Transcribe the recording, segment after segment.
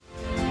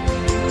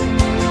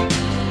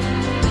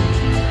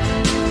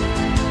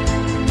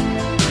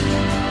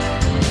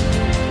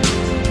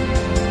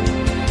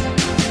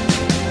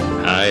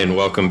and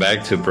welcome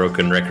back to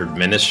Broken Record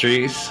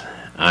Ministries.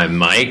 I'm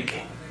Mike.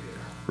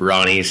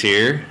 Ronnie's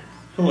here.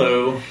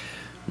 Hello.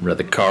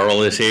 Brother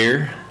Carl is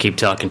here. Keep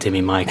talking to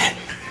me, Mike.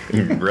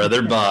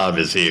 Brother Bob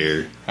is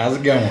here. How's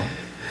it going?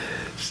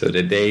 So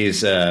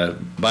today's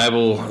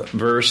Bible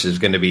verse is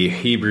going to be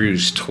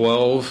Hebrews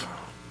 12,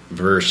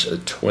 verse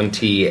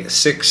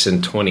 26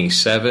 and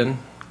 27.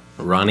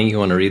 Ronnie, you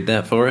want to read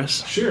that for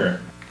us? Sure.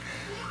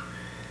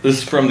 This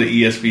is from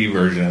the ESV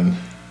version.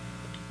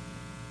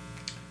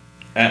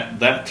 At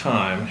that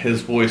time,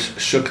 his voice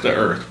shook the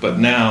earth, but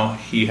now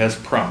he has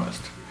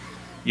promised.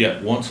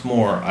 Yet once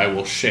more I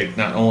will shake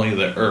not only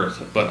the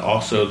earth, but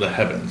also the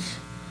heavens.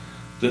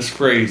 This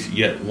phrase,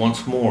 yet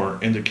once more,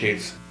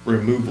 indicates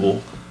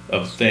removal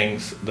of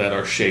things that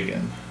are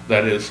shaken.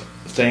 That is,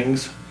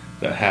 things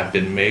that have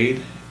been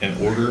made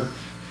in order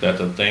that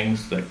the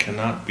things that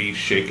cannot be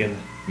shaken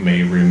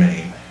may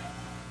remain.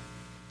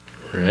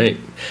 Right.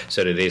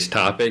 So today's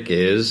topic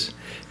is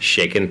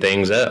shaking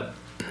things up.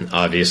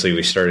 Obviously,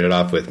 we started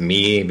off with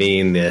me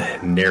being the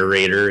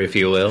narrator, if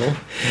you will.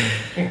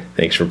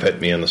 Thanks for putting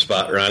me on the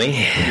spot,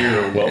 Ronnie.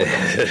 You're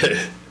welcome.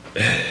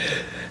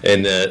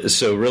 And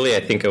so really,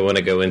 I think I want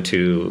to go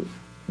into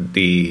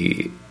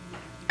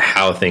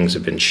how things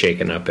have been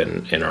shaken up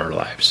in our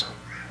lives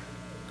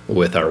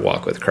with our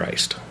walk with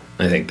Christ.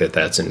 I think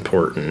that's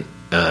important.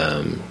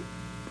 And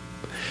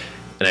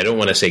I don't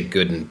want to say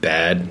good and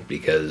bad,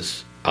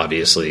 because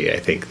obviously I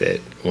think that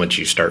once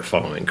you start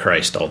following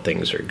Christ, all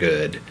things are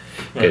good,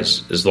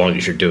 as long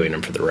as you're doing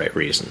them for the right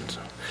reasons.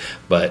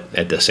 But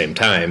at the same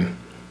time,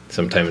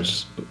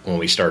 sometimes when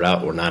we start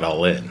out, we're not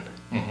all in.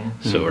 Mm-hmm.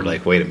 So we're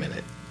like, wait a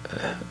minute.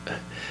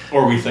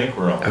 Or we think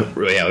we're all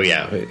in.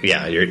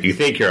 Yeah. You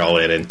think you're all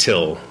in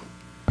until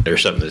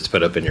there's something that's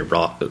put up in your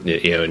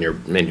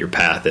in your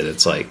path, and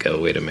it's like, oh,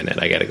 wait a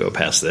minute, I got to go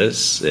past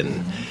this,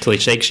 and Until he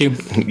shakes you?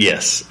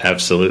 Yes,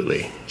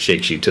 absolutely,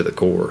 shakes you to the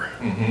core.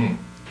 Mm-hmm.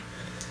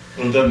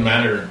 Well, it doesn't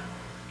matter,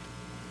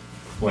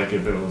 like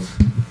if it was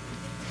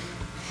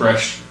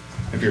fresh,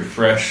 if you're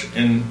fresh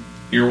in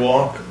your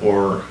walk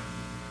or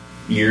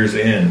years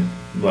in,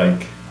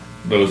 like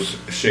those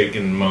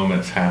shaken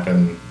moments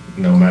happen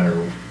no matter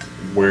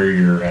where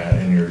you're at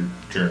in your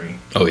journey.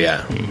 Oh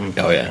yeah,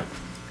 oh yeah.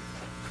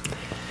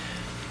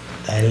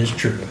 That is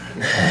true.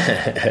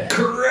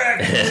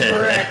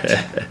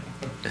 Correct.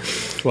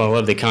 Well, I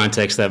love the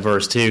context of that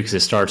verse, too, because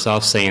it starts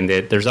off saying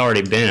that there's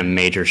already been a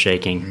major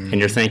shaking, and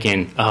you're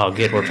thinking, oh,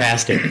 good, we're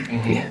past it.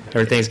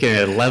 Everything's going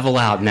to level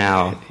out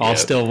now. All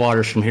still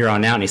waters from here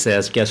on out. And he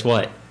says, guess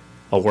what?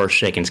 A worse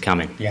shaking's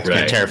coming. Yeah. It's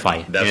going to terrify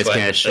you. That's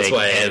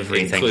why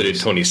everything. I included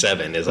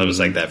 27. Is I was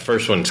like, that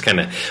first one's kind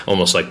of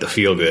almost like the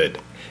feel good,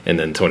 and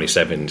then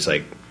 27 is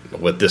like,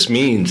 what this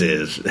means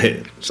is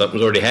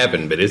something's already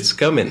happened, but it's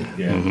coming.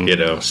 Yeah.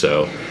 Mm-hmm.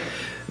 So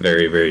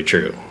very, very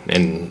true.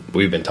 And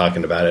we've been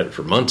talking about it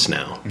for months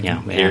now.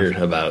 Yeah,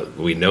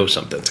 we know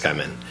something's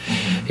coming,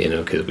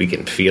 because we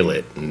can feel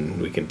it,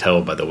 and we can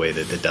tell by the way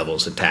that the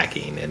devil's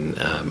attacking. And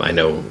I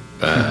know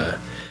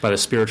by the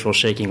spiritual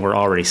shaking we're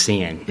already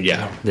seeing.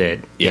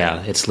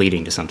 It's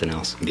leading to something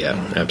else.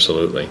 Yeah,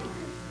 absolutely.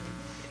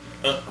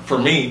 For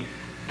me,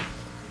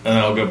 and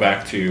I'll go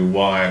back to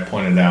why I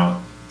pointed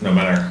out, no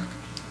matter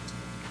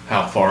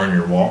how far in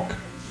your walk,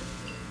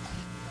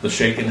 the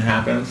shaking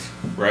happens,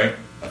 right?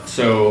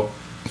 So,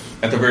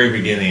 at the very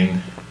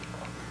beginning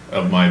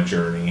of my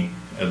journey,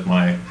 of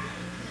my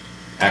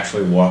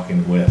actually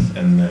walking with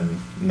and then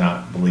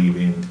not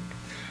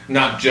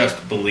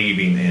just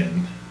believing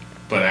in,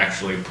 but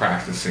actually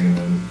practicing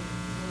and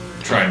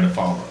trying to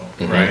follow,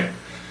 right?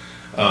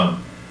 A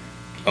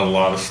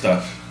lot of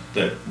stuff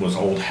that was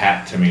old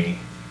hat to me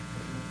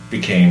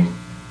became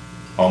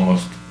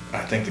almost, I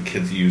think the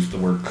kids use the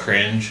word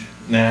cringe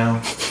now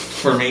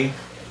for me,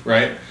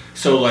 right?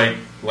 So like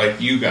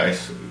you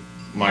guys,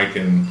 Mike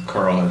and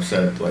Carl, have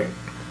said, like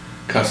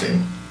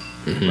cussing,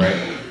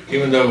 right?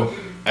 Even though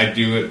I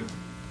do it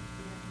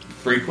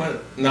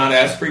not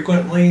as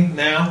frequently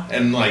now,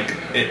 and like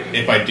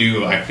if I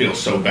do, I feel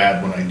so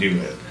bad when I do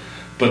it.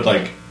 But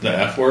like the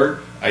F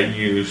word, I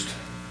used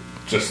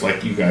just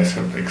like you guys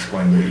have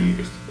explained what you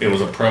used. It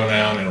was a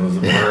pronoun, it was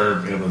a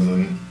verb, it was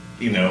a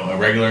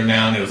regular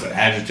noun, it was an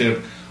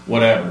adjective,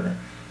 whatever.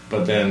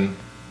 But then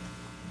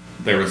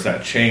there was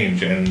that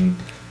change, and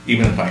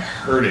even if I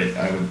heard it,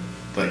 I would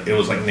it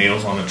was like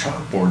nails on a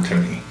chalkboard to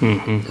me.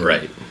 Mm-hmm.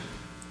 Right.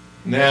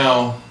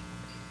 Now,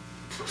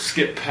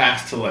 skip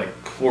past to like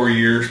 5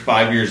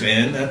 years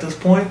in at this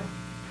point.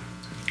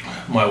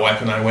 My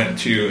wife and I went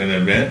to an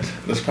event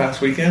this past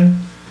weekend,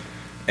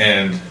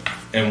 and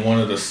in one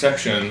of the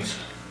sections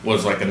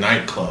was like a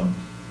nightclub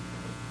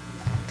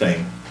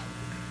thing,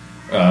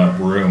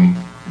 room,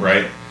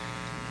 right?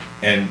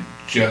 And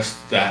just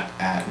that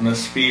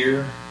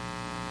atmosphere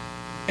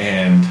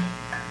and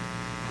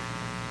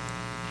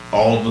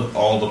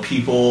all the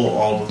people,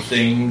 all the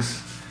things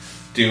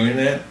doing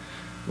it,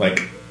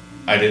 like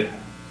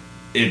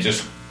it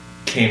just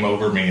came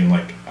over me, and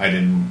like I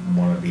didn't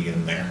want to be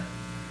in there.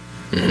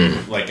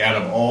 Mm-hmm. Like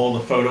out of all the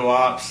photo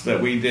ops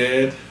that we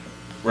did,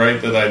 right,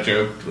 that I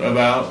joked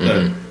about,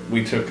 that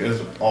we took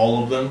as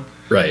all of them.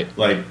 Right.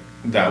 Like,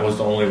 that was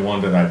the only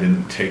one that I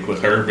didn't take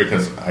with her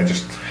because I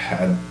just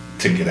had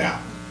to get out.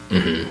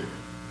 Mm-hmm.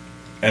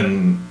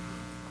 And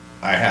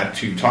I had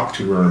to talk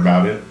to her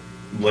about it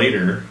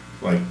later.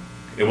 Like,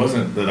 it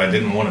wasn't that I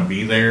didn't want to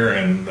be there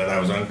and that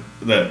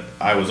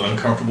I was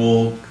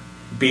uncomfortable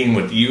being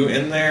with you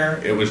in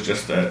there. It was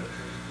just that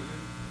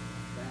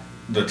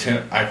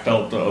I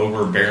felt the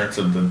overbearance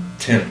of the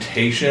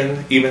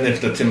temptation, even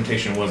if the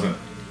temptation wasn't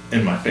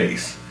in my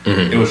face.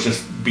 Mm-hmm. It was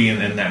just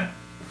being in that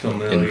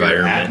familiar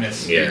Environment,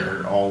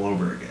 atmosphere all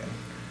over again,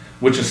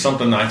 which is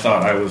something I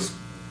thought I was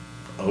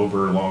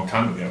over a long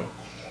time ago.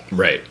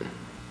 Right.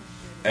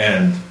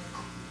 And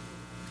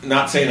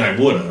not saying I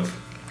would have.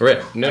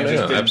 Right. No, I just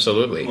didn't-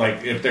 absolutely.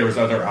 Like, if there was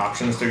other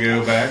options to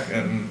go back,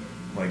 and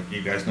like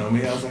you guys know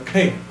me, I was like,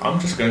 hey, I'm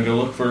just going to go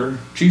look for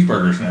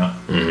cheeseburgers now.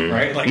 Mm-hmm.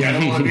 Right? Like, I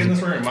don't want to be in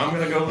this room. I'm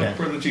going to go look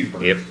for the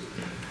cheeseburgers. Yep.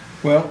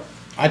 Well,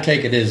 I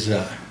take it as,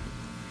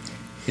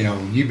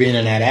 you being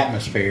in that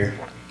atmosphere,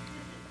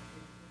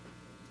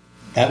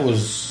 that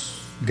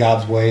was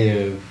God's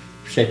way of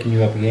shaking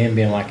you up again,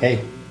 being like,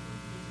 hey,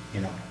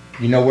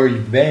 you know where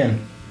you've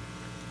been,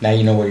 now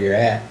you know where you're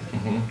at.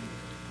 Mm-hmm.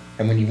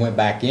 And when you went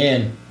back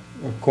in,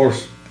 of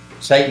course,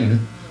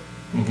 Satan,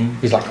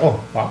 he's like,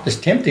 oh, I'll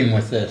just tempt him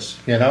with this,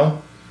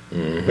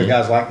 Mm-hmm. But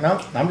God's like,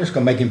 no, I'm just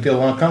going to make him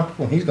feel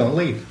uncomfortable, and he's going to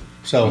leave.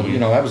 So,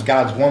 that was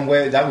God's one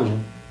way, that was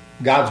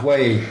God's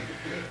way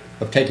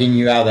of taking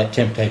you out of that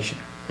temptation.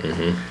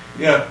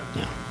 Mm-hmm. Yeah.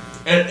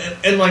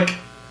 And like,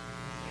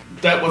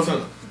 that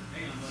wasn't,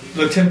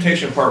 the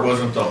temptation part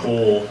wasn't the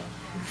whole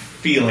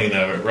feeling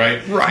of it,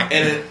 right? Right.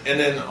 And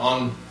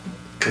then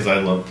because I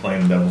love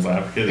playing devil's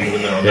advocate,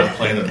 even though I'm not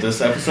playing it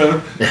this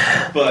episode.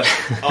 But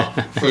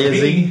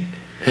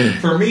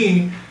for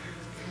me,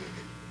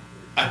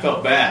 I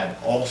felt bad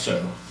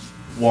also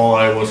while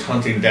I was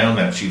hunting down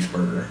that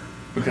cheeseburger,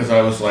 because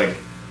I was like,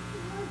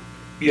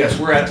 yes,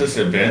 we're at this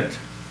event,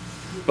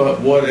 but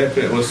what if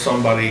it was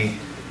somebody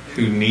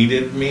who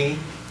needed me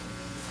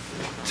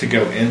to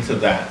go into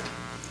that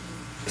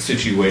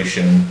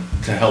situation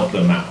to help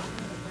them out,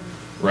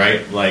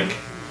 right? Like,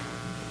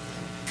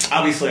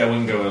 obviously I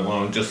wouldn't go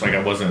alone, just like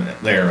I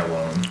wasn't there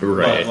alone.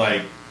 Right. But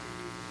like,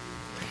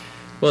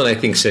 Well, and I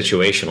think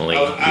situationally,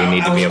 you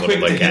need to be able to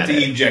look at hit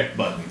the it. eject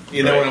button.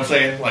 You know Right. what I'm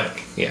saying?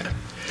 Like, Yeah.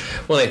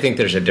 Well, I think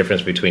there's a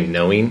difference between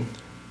knowing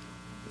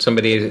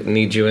somebody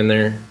needs you in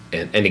there,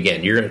 and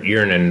again,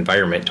 you're in an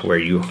environment to where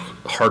you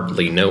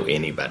hardly know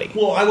anybody.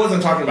 well, I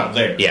wasn't talking about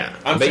there. Yeah,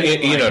 I'm but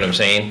saying, you know like, what I'm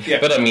saying. Yeah.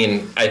 But I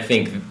mean, I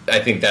think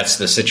that's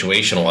the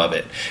situational of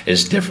it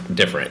is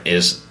different.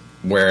 Is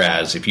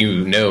whereas if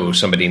you know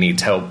somebody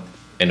needs help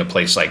in a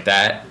place like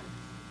that,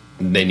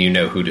 then you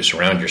know who to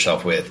surround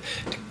yourself with,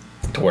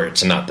 to where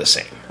it's not the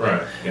same.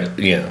 Right. Yeah.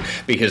 You know,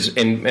 because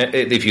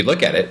if you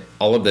look at it,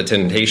 all of the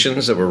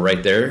temptations that were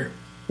right there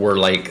were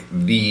like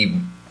the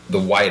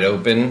wide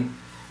open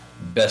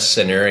best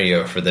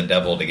scenario for the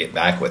devil to get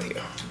back with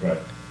you. Right.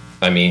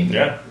 I mean,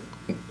 Yeah.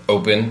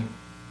 open,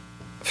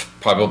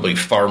 probably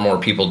far more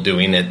people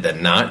doing it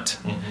than not.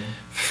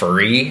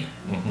 Free.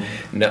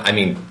 No, I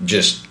mean,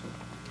 just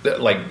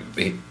like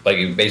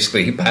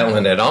basically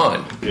piling it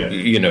on. Yeah.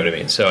 You know what I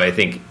mean? So I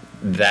think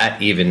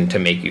that even to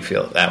make you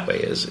feel that way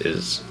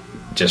is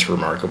just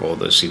remarkable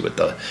to see what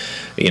the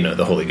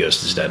Holy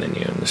Ghost has done in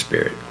you and the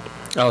Spirit.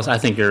 I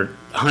think you're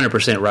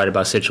 100% right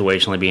about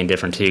situationally being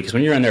different too, because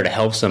when you're in there to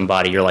help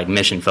somebody, you're like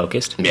mission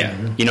focused. Yeah.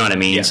 You know what I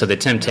mean? Yeah. So the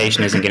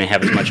temptation isn't going to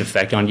have as much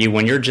effect on you.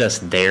 When you're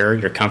just there,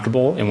 you're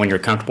comfortable, and when you're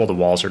comfortable, the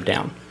walls are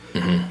down.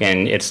 Mm-hmm.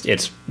 And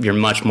it's you're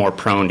much more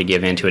prone to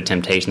give into a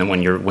temptation than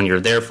when you're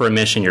there for a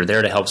mission, you're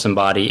there to help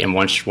somebody, and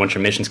once your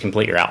mission's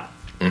complete, you're out.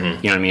 Mm-hmm.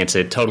 You know what I mean? It's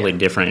a totally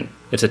different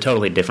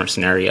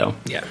scenario.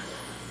 Yeah.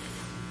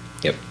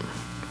 Yep.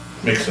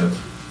 Makes sense.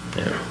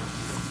 Yeah.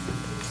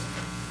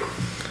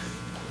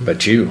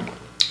 But you,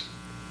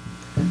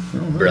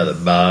 Brother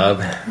Bob.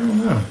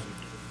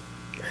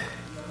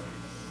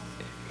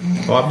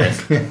 Well,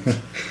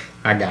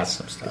 I got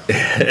some stuff.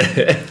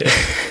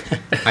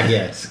 I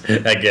guess.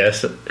 I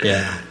guess.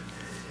 Yeah.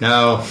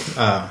 No.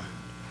 I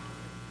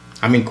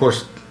mean, of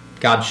course,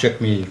 God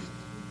shook me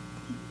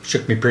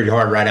pretty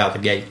hard right out the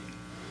gate,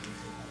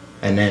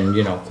 and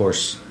then of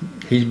course,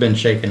 He's been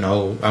shaking the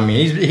whole. I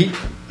mean,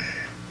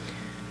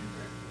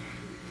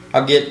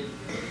 I'll get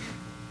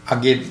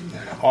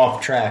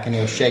off track, and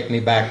He'll shake me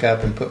back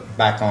up and put me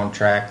back on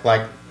track.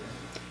 Like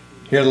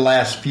here, the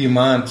last few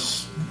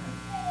months,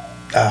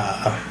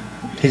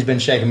 He's been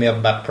shaking me up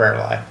about prayer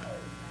life.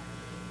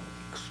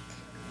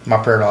 My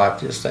prayer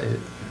life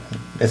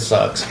it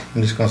sucks.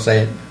 I'm just going to say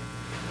it.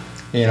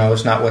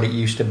 It's not what it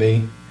used to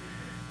be.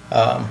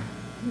 I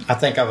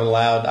think I've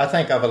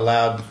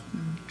allowed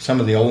some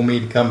of the old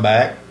me to come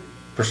back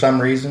for some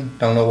reason.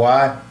 Don't know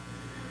why.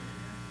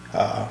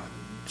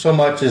 So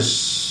much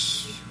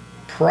as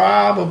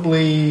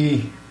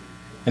probably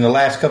in the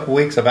last couple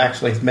of weeks, I've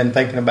actually been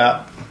thinking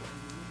about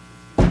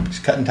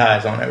just cutting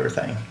ties on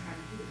everything.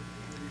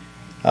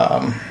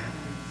 I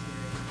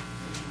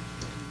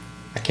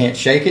can't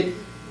shake it.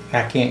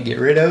 I can't get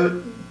rid of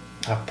it.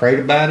 I've prayed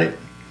about it.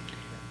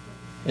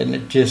 and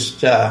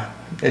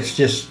it's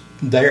just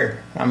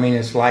there. I mean,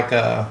 it's like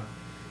a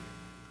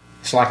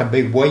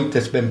big weight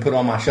that's been put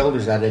on my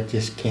shoulders that it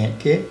just can't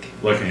kick.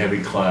 Like a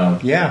heavy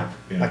cloud. Yeah,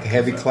 like a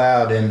heavy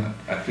cloud, and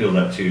I feel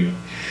that too,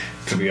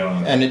 to be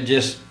honest. And it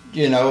just,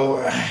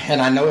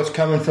 and I know it's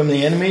coming from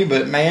the enemy,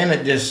 but man,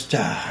 it just,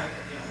 I'm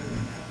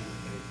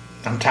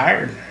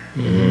tired.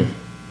 Mm-hmm.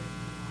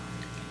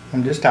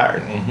 I'm just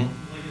tired. Mm-hmm.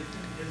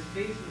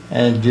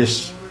 And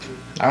just,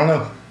 I don't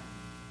know.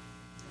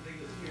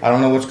 I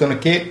don't know what's going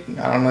to kick.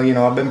 I don't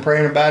know. I've been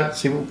praying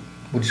about it.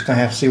 We're just going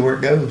to have to see where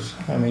it goes.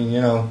 I mean,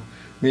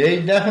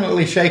 it's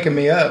definitely shaking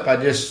me up. I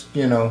just got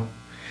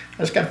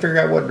to figure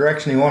out what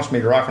direction he wants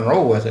me to rock and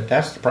roll with it.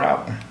 That's the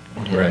problem.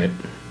 Right.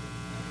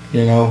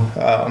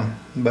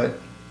 But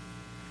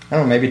I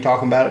don't know. Maybe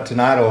talking about it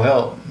tonight will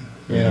help.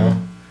 I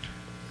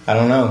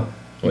don't know.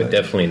 Well, I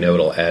definitely know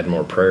it'll add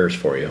more prayers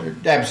for you.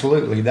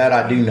 Absolutely, that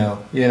I do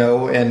know.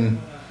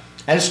 And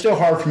it's still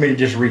hard for me to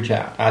just reach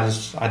out. I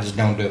just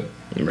don't do it.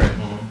 Right.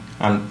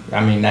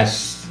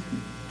 That's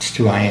just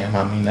who I am.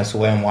 I mean, that's the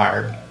way I'm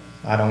wired.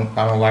 I don't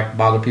like to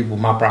bother people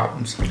with my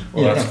problems.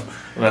 Well,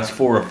 that's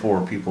 4 of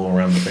 4 people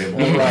around the table.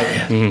 Right.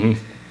 Mm-hmm.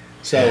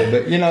 So,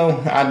 but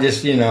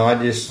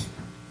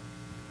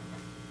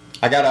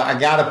I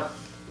gotta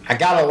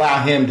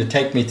allow him to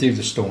take me through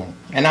the storm,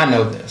 and I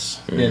know this,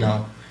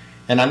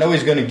 and I know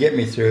he's going to get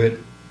me through it.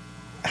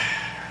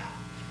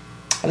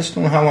 I just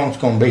don't know how long it's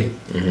going to be.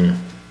 Mm-hmm.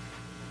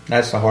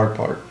 That's the hard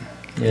part,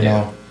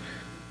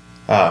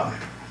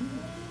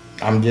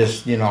 I'm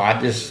just, I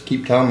just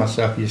keep telling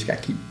myself, you just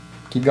got to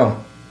keep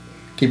going,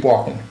 keep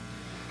walking,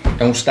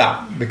 don't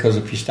stop, because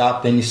if you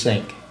stop, then you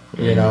sink,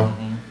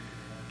 Mm-hmm.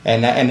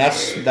 and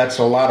that's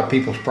a lot of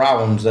people's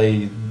problems.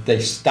 They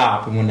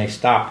stop, and when they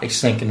stop, they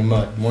sink in the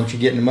mud. Once you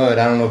get in the mud,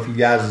 I don't know if you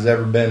guys has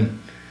ever been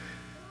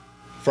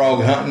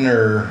frog hunting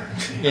or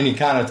any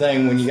kind of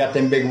thing. When you got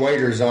them big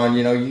waders on,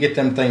 you get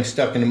them things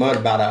stuck in the mud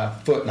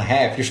about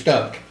 1.5 feet. You're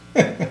stuck.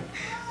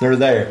 They're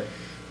there.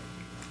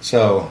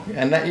 So,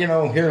 and that,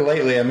 here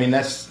lately, I mean,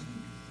 that's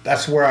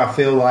where I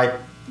feel like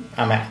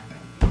I'm at.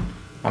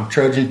 I'm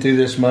trudging through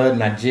this mud,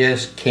 and I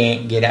just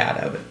can't get out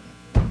of it.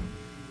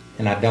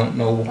 And I don't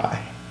know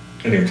why.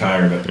 And you're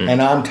tired of it. And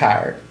I'm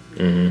tired.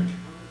 Mm-hmm.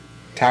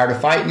 Tired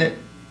of fighting it,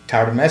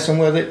 tired of messing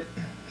with it,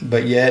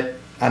 but yet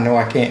I know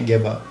I can't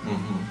give up.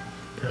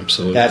 Mm-hmm.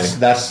 Absolutely.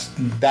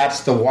 That's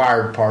the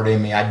wired part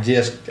in me. I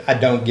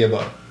don't give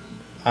up.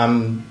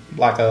 I'm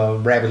like a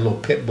rabid little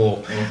pit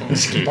bull.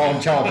 Just keep on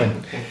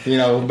chomping,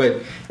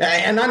 but,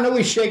 and I know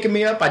he's shaking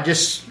me up.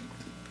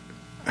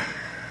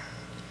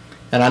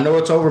 And I know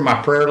it's over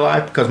my prayer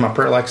life, because my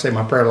prayer life's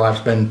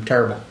been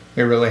terrible.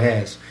 It really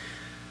has.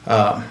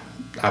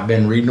 I've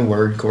been reading the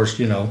Word, of course,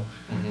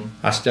 Mm-hmm.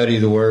 I study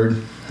the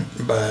Word,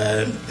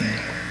 but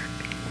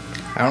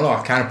I don't know.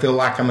 I kind of feel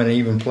like I'm in an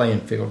even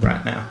playing field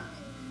right now.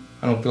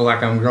 I don't feel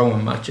like I'm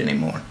growing much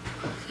anymore.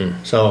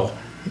 So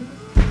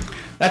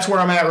that's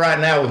where I'm at right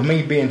now with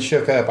me being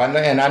shook up. I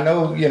know,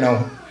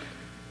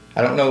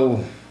 I don't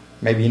know.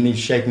 Maybe you need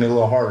to shake me a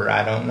little harder.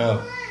 I don't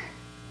know.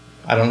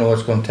 I don't know what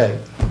it's going to take.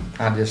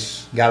 I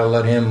just got to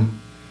let him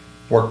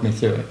work me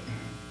through it.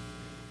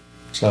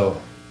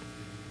 So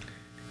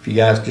if you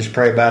guys just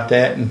pray about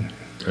that, and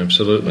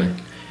Absolutely.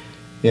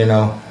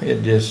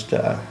 it just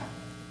I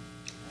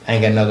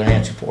ain't got another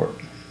answer for it.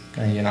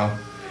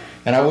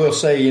 And I will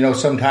say,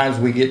 sometimes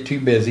we get too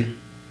busy,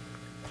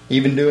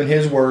 even doing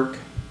his work,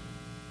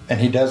 and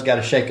he does got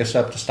to shake us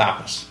up to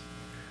stop us,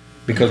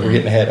 because we're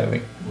getting ahead of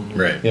him.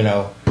 Right. And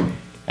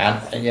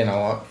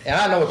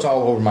I know it's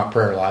all over my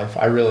prayer life.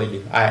 I really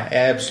do. I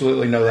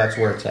absolutely know that's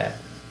where it's at.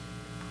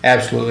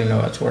 Absolutely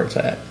know that's where it's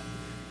at.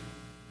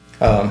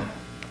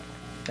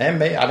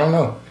 And I don't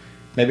know.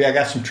 Maybe I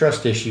got some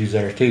trust issues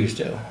there too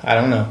still. I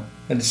don't know.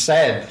 It's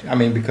sad. I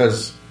mean,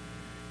 because,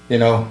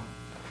 I've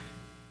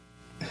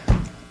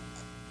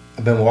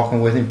been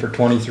walking with him for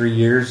 23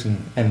 years,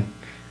 and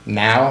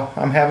now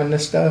I'm having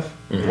this stuff.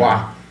 Mm-hmm.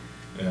 Why?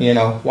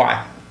 Yeah.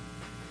 Why?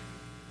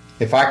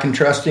 If I can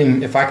trust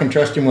him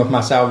with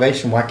my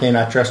salvation, why can't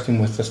I trust him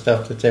with the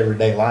stuff that's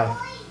everyday life?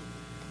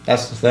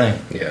 That's the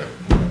thing. Yeah.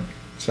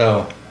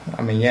 So,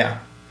 yeah.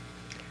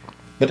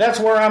 But that's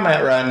where I'm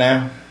at right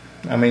now.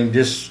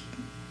 Just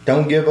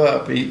don't give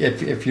up.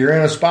 If you're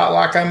in a spot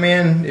like I'm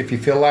in, if you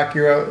feel like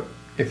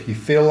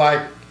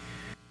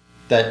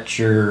that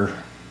you're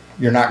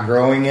not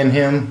growing in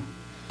him,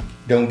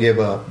 don't give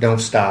up. Don't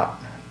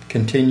stop.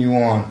 Continue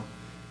on.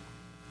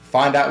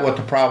 Find out what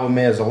the problem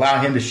is.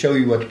 Allow him to show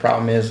you what the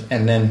problem is,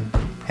 and then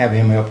have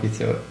him help you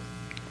through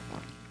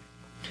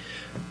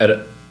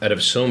it. Out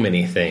of so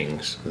many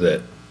things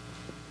that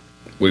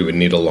we would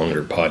need a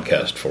longer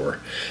podcast for,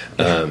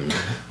 a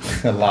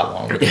lot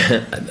longer.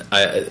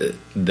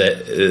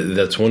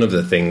 That's one of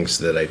the things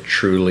that I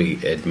truly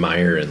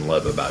admire and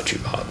love about you,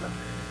 Bob,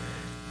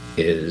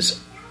 is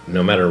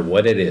no matter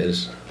what it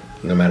is,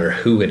 no matter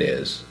who it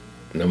is,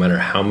 no matter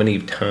how many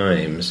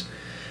times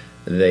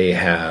they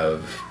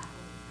have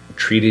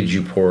treated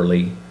you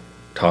poorly,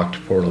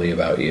 talked poorly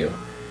about you,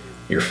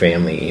 your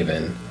family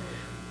even,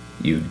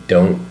 you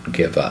don't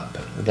give up.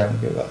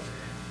 Don't give up.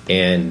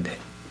 And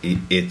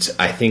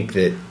I think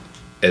that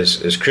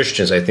as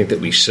Christians, I think that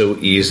we so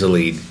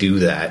easily do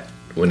that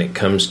when it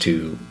comes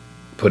to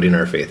putting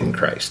our faith in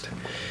Christ.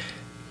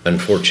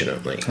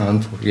 Unfortunately.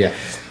 Yeah.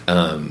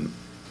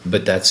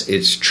 But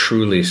it's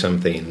truly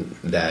something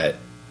that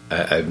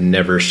I've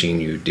never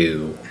seen you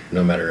do,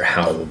 no matter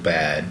how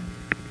bad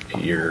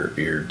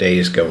your day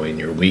is going,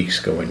 your week's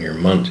going, your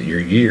month, your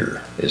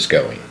year is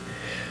going.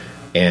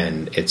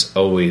 And it's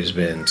always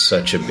been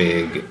such a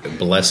big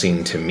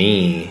blessing to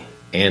me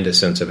and a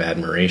sense of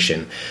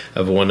admiration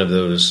of one of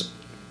those,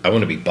 I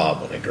want to be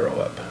Bob when I grow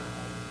up.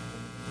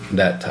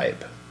 That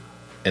type.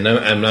 And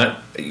I'm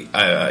not,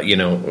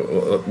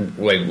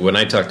 like when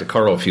I talked to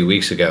Carl a few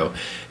weeks ago,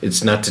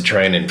 it's not to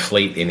try and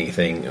inflate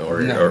anything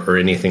or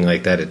anything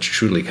like that. It's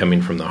truly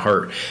coming from the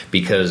heart,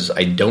 because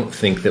I don't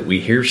think that we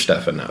hear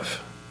stuff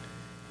enough.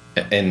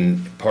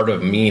 And part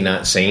of me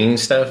not saying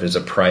stuff is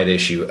a pride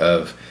issue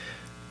of,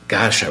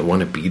 gosh, I want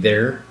to be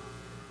there,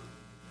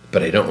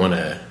 but I don't want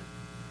to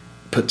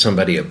put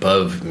somebody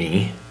above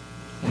me.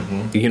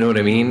 Mm-hmm. You know what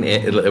I mean?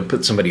 It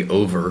put somebody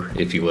over,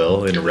 if you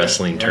will, in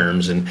wrestling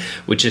terms, and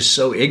which is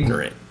so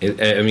ignorant.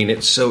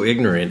 It's so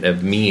ignorant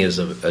of me as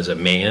a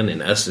man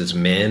and us as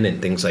men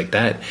and things like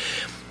that.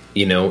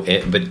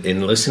 But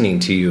in listening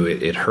to you,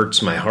 it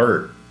hurts my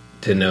heart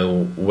to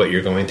know what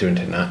you're going through and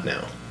to not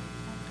know.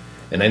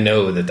 And I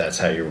know that that's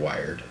how you're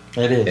wired.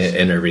 It is,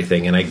 and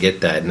everything, and I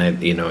get that, and I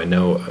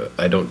know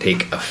I don't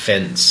take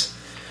offense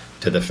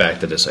to the fact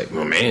that it's like,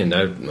 well, man,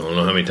 I don't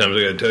know how many times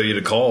I got to tell you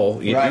to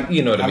call. Right.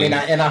 You know what I mean?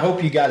 And I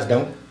hope you guys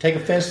don't take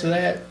offense to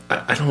that.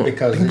 I don't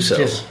because think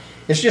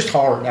it's just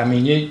hard. I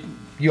mean,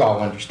 you all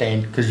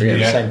understand because you do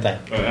the same thing.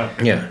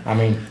 Yeah. I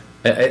mean,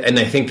 and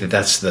I think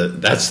that's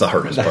the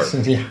hardest part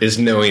is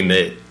knowing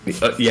that.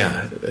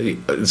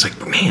 It's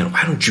like, man,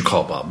 why don't you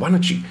call Bob? Why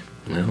don't you?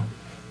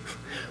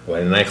 Why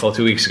didn't I call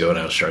 2 weeks ago when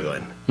I was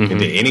struggling? Mm-hmm.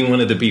 To any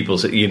one of the people,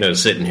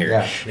 sitting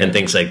here and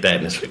things like that,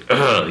 and it's like,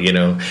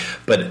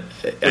 But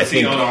I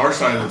think on our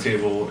side of the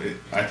table,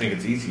 I think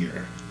it's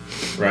easier,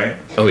 right?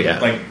 Oh yeah.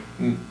 Like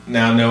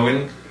now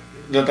knowing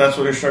that that's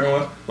what you're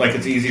struggling with, like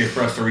it's easier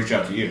for us to reach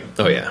out to you.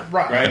 Oh yeah.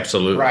 Right.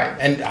 Absolutely. Right.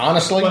 And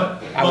honestly,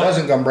 I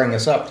wasn't going to bring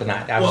this up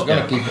tonight. I was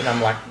going to keep it.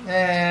 I'm like,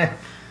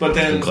 But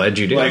then, I'm glad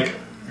you did. Like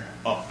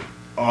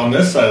on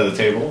this side of the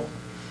table,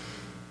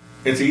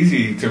 it's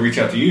easy to reach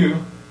out to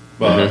you.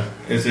 But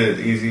is it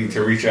easy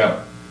to reach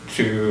out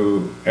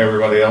to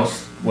everybody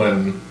else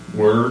when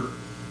we're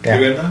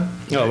doing that?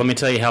 No, let me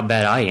tell you how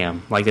bad I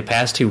am. Like the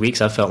past 2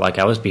 weeks, I felt like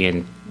I was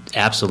being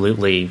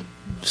absolutely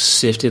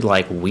sifted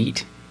like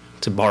wheat,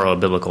 to borrow a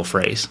biblical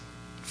phrase,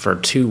 for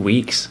 2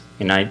 weeks.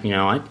 And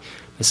the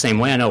same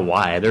way, I know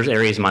why. There's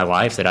areas in my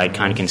life that I'd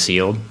kind of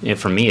concealed. And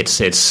for me, it's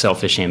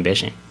selfish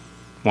ambition.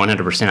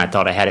 100%, I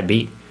thought I had it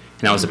beat.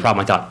 And that was the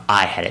problem. I thought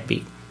I had it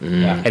beat.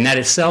 Mm. And that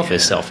itself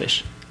is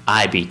selfish.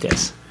 I beat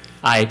this.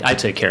 I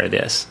took care of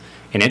this.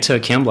 And it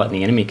took him letting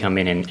the enemy come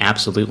in and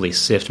absolutely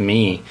sift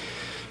me,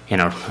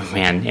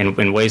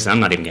 in ways that I'm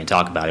not even going to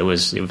talk about.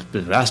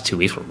 The last 2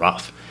 weeks were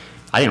rough.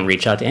 I didn't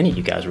reach out to any of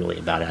you guys really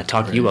about it. I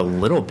talked to you a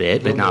little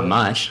bit, but not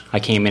much. I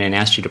came in and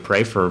asked you to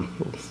pray for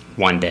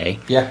one day.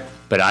 Yeah.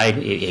 But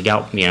it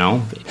got,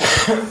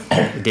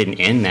 it didn't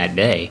end that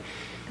day.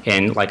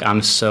 And like,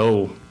 I'm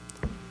so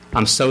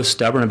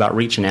stubborn about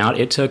reaching out.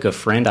 It took a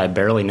friend I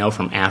barely know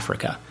from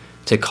Africa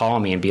to call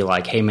me and be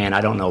like, hey man,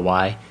 I don't know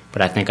why,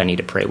 but I think I need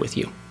to pray with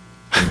you.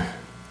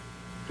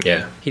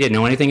 Yeah. He didn't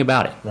know anything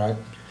about it. Right.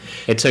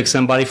 It took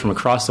somebody from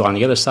on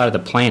the other side of the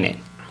planet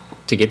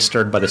to get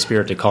stirred by the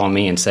Spirit to call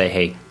me and say,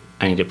 hey,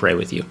 I need to pray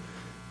with you.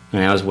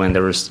 And that was when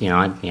there was,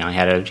 I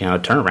had a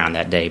turnaround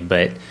that day,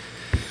 but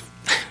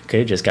I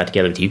could have just got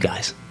together with you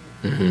guys.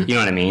 Mm-hmm. You know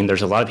what I mean?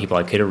 There's a lot of people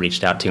I could have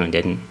reached out to and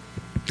didn't.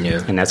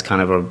 Yeah. And that's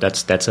kind of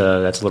that's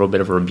a little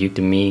bit of a rebuke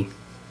to me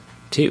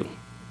too.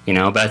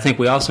 But I think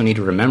we also need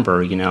to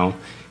remember,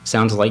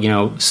 sounds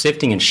like,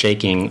 sifting and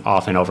shaking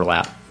often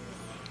overlap.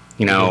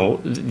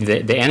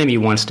 The enemy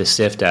wants to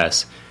sift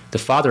us. The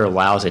Father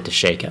allows it to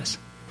shake us.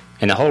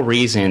 And the whole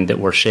reason that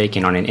we're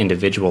shaken on an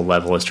individual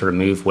level is to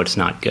remove what's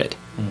not good,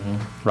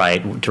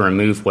 right? To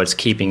remove what's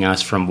keeping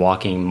us from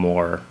walking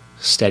more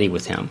steady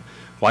with Him.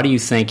 Why do you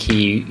think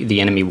the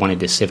enemy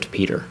wanted to sift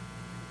Peter?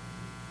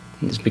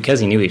 It's because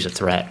he knew he was a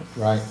threat.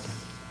 Right.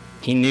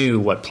 He knew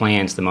what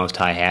plans the Most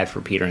High had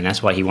for Peter, and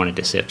that's why he wanted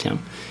to sift him.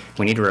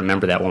 We need to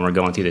remember that when we're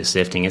going through this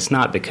sifting. It's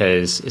not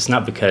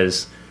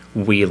because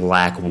we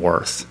lack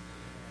worth.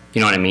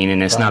 You know what I mean?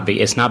 And it's not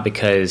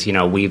because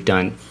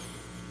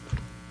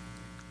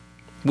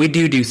we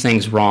do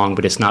things wrong,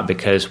 but it's not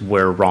because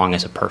we're wrong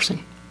as a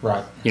person.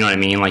 Right. You know what I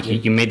mean? Like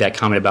you made that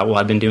comment about, well,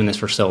 I've been doing this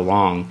for so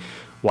long.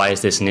 Why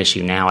is this an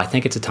issue now? I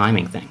think it's a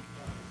timing thing.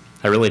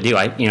 I really do.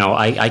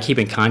 I keep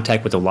in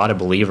contact with a lot of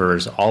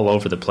believers all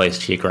over the place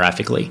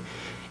geographically,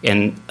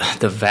 and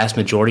the vast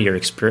majority are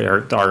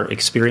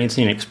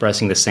experiencing and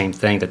expressing the same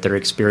thing, that they're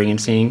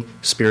experiencing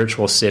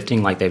spiritual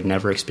sifting like they've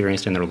never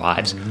experienced in their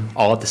lives,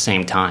 all at the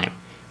same time.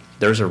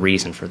 There's a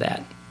reason for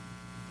that,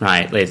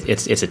 right?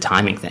 It's a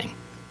timing thing.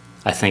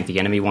 I think the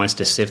enemy wants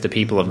to sift the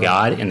people of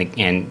God,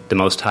 and the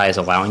Most High is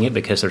allowing it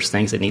because there's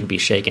things that need to be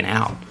shaken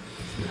out.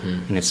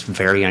 And it's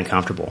very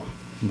uncomfortable,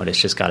 but it's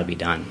just got to be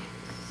done.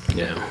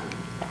 Yeah.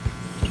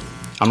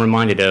 I'm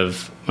reminded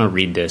of, I'm going to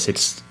read this.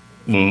 It's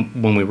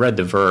when we read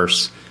the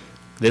verse,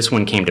 this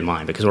one came to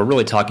mind because we're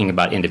really talking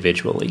about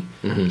individually.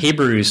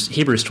 Hebrews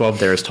 12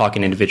 there is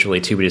talking individually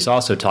too, but it's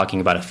also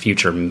talking about a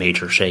future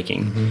major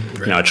shaking,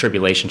 Right. a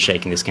tribulation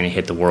shaking that's going to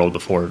hit the world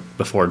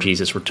before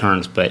Jesus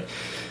returns. But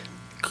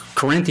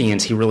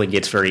Corinthians, he really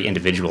gets very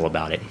individual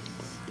about it.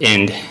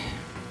 And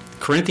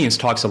Corinthians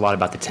talks a lot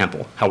about the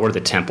temple, how we're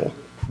the temple.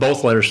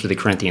 Both letters to the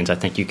Corinthians, I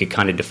think you could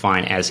kind of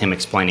define as him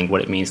explaining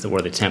what it means that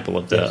we're the temple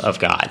of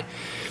God.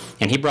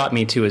 And he brought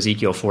me to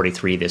Ezekiel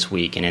 43 this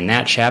week, and in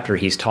that chapter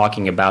he's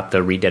talking about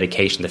the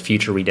rededication, the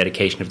future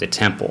rededication of the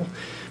temple.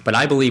 But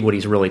I believe what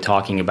he's really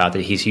talking about,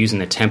 that he's using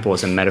the temple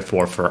as a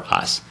metaphor for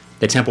us.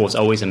 The temple is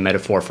always a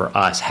metaphor for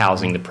us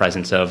housing the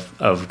presence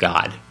of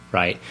God,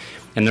 right?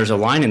 And there's a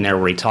line in there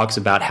where he talks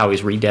about how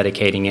he's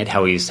rededicating it,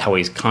 how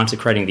he's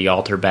consecrating the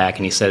altar back,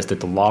 and he says that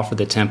the law for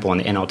the temple, in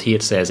the NLT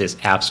it says, is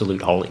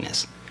absolute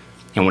holiness.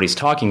 And what he's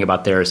talking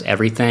about there is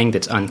everything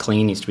that's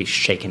unclean needs to be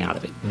shaken out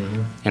of it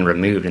and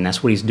removed, and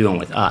that's what he's doing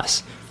with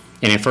us.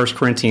 And in 1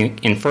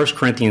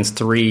 Corinthians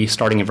 3,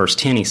 starting in verse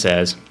 10, he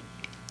says,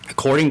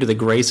 "According to the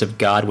grace of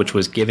God which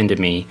was given to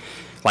me,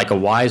 like a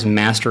wise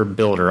master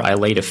builder, I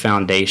laid a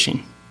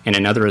foundation, and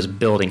another is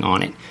building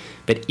on it.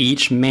 But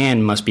each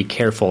man must be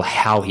careful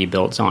how he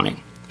builds on it.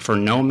 For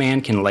no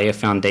man can lay a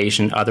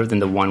foundation other than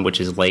the one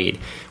which is laid,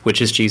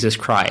 which is Jesus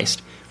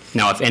Christ.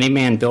 Now if any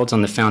man builds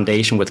on the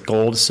foundation with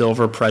gold,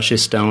 silver,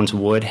 precious stones,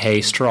 wood, hay,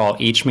 straw,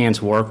 each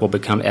man's work will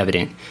become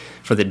evident.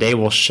 For the day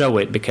will show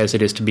it, because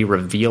it is to be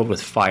revealed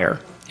with fire.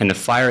 And the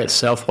fire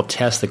itself will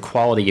test the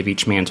quality of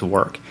each man's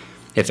work.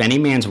 If any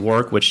man's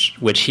work which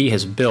he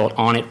has built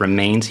on it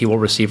remains, he will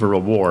receive a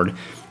reward.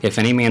 If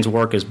any man's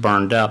work is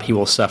burned up, he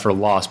will suffer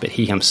loss, but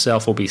he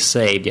himself will be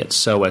saved, yet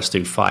so as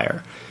through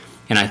fire."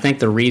 And I think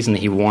the reason that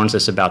he warns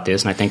us about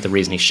this, and I think the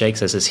reason he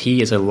shakes us, is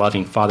he is a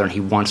loving Father and he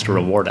wants to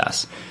reward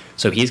us.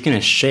 So he's going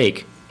to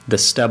shake the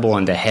stubble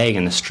and the hay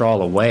and the straw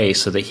away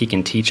so that he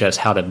can teach us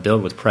how to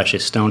build with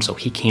precious stones, so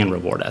he can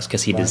reward us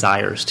because he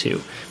desires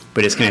to.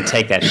 But it's going to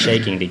take that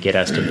shaking to get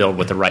us to build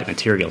with the right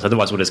materials.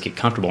 Otherwise, we'll just get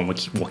comfortable and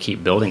we'll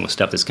keep building with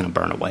stuff that's going to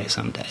burn away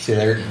someday. See,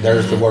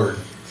 there's the word.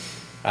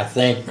 I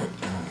think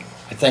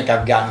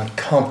I've gotten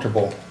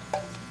comfortable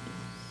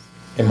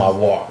in my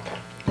walk,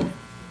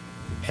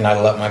 and I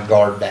let my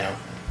guard down.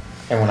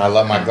 And when I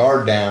let my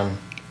guard down,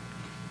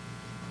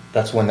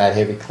 that's when that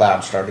heavy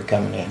cloud started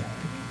coming in.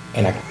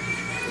 And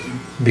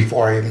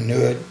before I even knew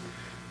it,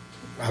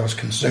 I was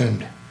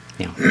consumed.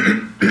 Yeah.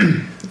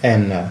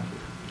 And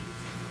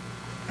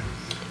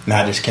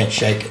now I just can't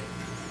shake it.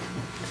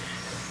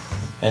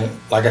 And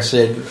like I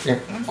said,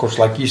 of course,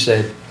 like you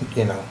said,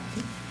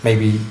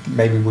 maybe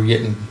I'm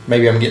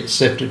getting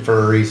sifted for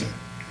a reason.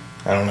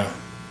 I don't know.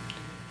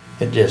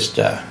 It just,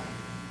 I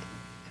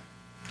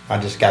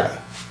just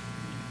gotta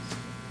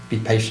be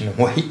patient and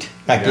wait,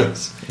 I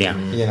guess.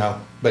 Yeah.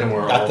 But And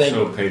we're I all think,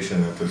 so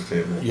patient at this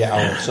table. yeah,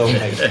 I'm so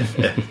patient.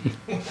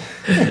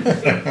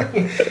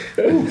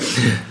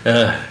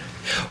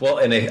 Well,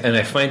 and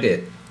I find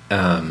it,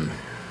 I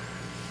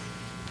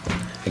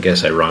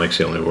guess ironic's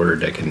the only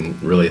word I can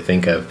really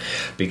think of,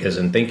 because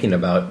in thinking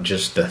about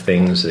just the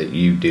things that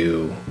you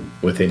do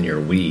within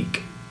your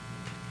week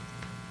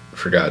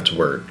for God's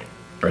work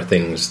are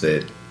things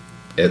that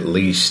at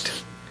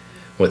least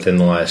within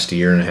the last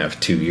year and a half,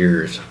 2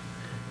 years,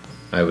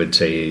 I would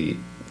say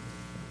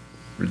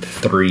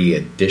 3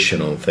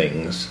 additional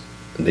things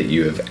that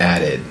you have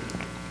added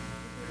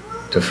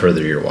to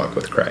further your walk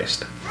with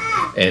Christ.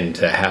 And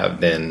to have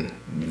then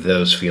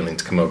those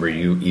feelings come over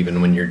you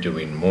even when you're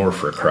doing more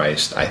for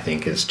Christ, I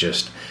think is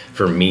just,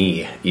 for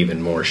me,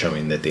 even more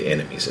showing that the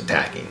enemy's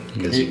attacking.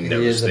 Because he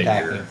knows is that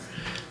attacking.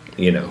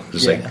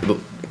 it's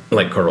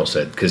like Carl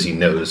said, because he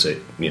knows that,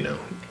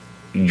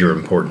 you're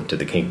important to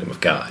the kingdom of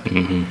God.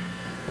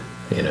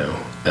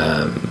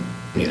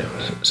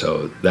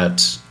 So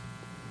that's,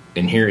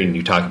 in hearing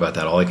you talk about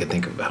that, all I could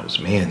think about was,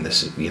 man,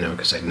 this is,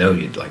 because I know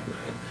you'd like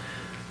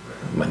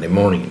Monday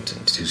mornings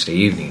and Tuesday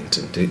evenings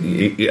and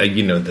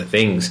the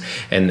things,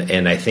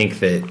 and I think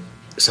that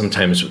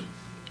sometimes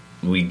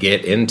we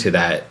get into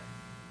that,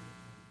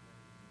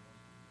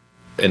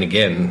 and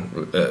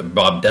again,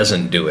 Bob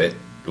doesn't do it,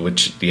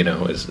 which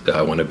is,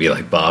 I want to be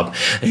like Bob,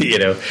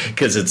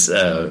 because it's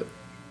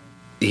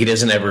he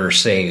doesn't ever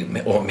say,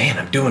 "Well, man,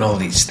 I'm doing all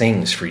these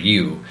things for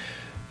you.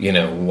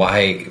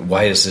 Why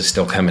is this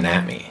still coming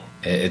at me?"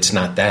 It's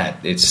not that.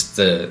 It's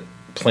the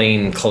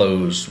plain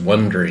clothes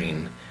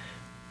wondering,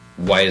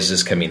 why is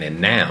this coming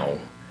in now?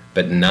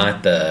 But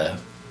not the,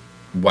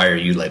 why are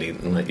you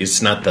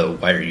it's not the,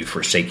 why are you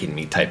forsaking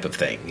me type of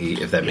thing,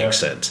 if that makes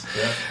sense.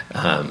 Yeah.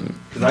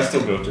 Because I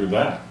still go through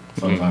that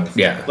sometimes.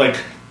 Yeah. Like,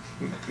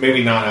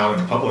 maybe not out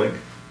in public,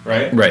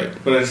 right? Right.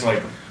 But it's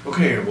like,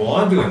 okay, well,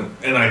 I'm doing,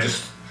 and I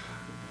just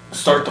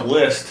start the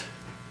list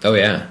Oh,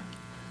 yeah.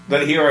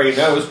 that he already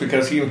knows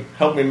because he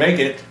helped me make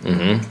it.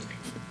 Mm-hmm.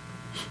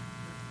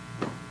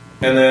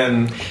 And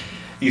then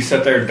you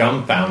sit there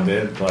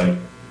dumbfounded, like,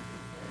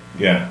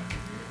 yeah.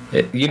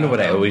 You know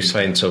what I always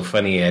find so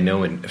funny? I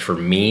know for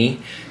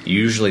me,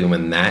 usually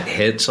when that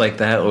hits like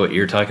that, what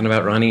you're talking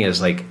about, Ronnie,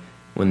 is like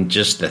when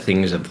just the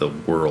things of the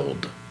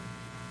world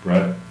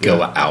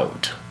go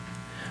out.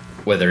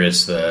 Whether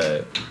it's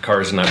the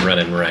car's not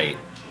running right,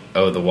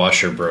 oh, the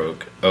washer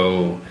broke,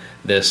 oh,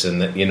 this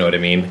and that, you know what I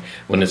mean?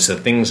 When it's the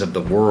things of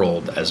the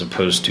world as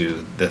opposed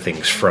to the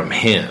things from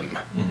Him.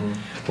 Mm-hmm.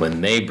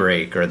 When they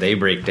break or they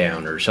break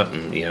down or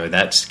something, you know,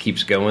 that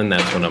keeps going,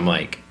 that's when I'm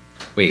like,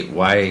 wait,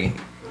 why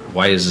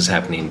is this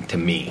happening to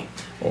me?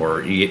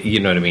 Or, you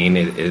know what I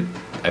mean?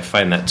 I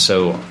find that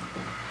so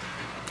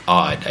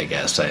odd, I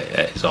guess,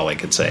 is all I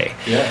could say.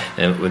 Yeah.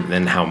 And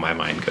then how my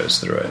mind goes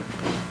through it.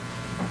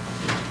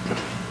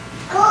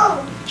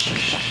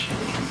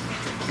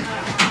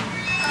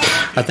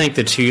 I think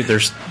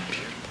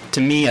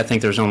I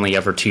think there's only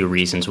ever two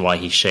reasons why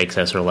He shakes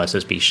us or lets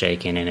us be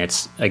shaken, and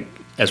it's,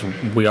 as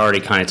we already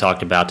kind of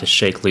talked about, to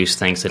shake loose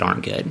things that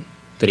aren't good,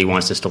 that He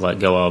wants us to let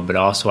go of, but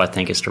also I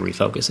think it's to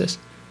refocus us.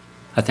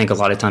 I think a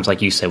lot of times,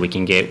 like you said, we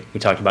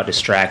talked about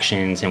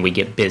distractions and we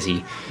get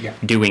busy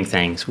doing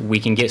things. We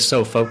can get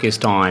so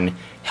focused on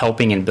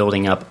helping and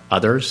building up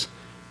others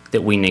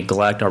that we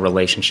neglect our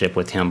relationship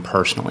with Him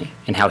personally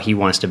and how He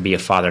wants to be a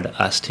father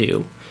to us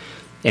too.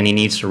 And He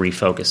needs to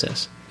refocus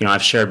us. You know,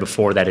 I've shared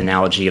before that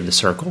analogy of the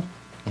circle,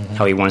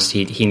 how He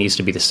needs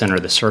to be the center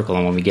of the circle,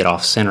 and when we get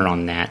off center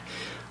on that,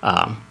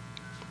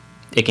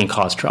 it can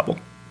cause trouble.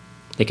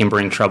 It can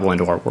bring trouble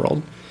into our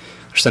world.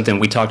 There's something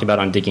we talked about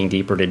on Digging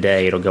Deeper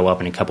today. It'll go up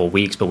in a couple of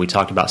weeks, but we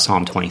talked about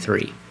Psalm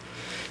 23.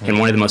 And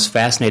one of the most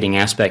fascinating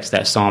aspects of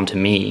that psalm to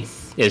me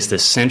is the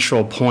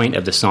central point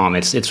of the psalm.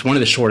 It's one of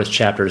the shortest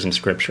chapters in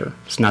Scripture.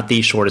 It's not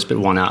the shortest, but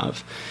one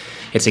of.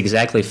 It's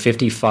exactly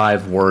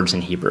 55 words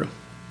in Hebrew.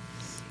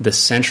 The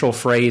central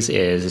phrase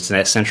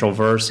that central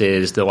verse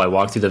is, though I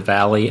walk through the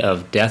valley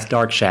of death,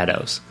 dark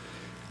shadows,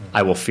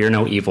 I will fear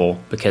no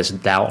evil because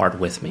thou art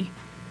with me.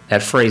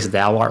 That phrase,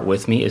 thou art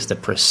with me, is the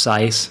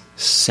precise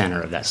center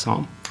of that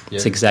psalm. Yep.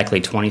 It's exactly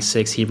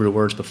 26 Hebrew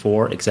words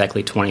before,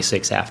 exactly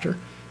 26 after.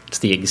 It's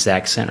the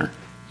exact center.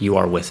 You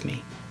are with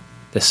me.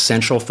 The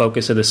central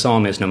focus of the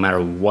psalm is no matter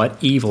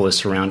what evil is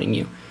surrounding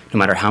you, no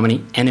matter how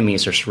many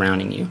enemies are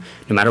surrounding you,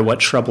 no matter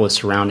what trouble is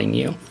surrounding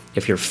you,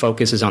 if your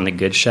focus is on the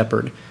Good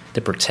Shepherd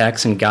that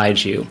protects and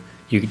guides you,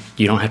 you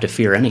don't have to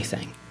fear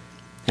anything.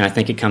 And I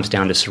think it comes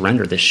down to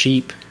surrender. The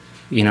sheep,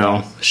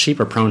 sheep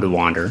are prone to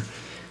wander.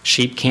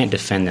 Sheep can't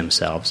defend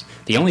themselves.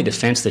 The only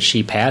defense that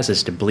sheep has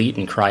is to bleat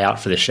and cry out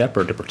for the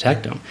shepherd to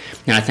protect them.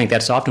 And I think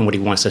that's often what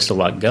He wants us to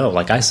let go.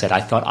 Like I said, I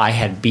thought I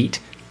had beat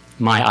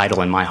my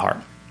idol in my heart.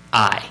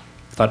 I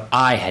thought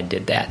I had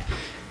did that.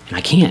 And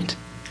I can't.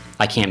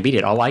 I can't beat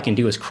it. All I can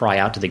do is cry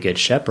out to the Good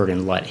Shepherd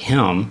and let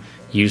Him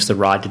use the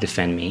rod to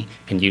defend me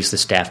and use the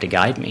staff to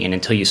guide me. And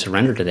until you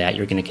surrender to that,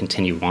 you're going to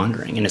continue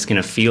wandering. And it's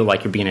going to feel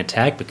like you're being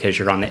attacked because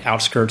you're on the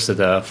outskirts of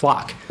the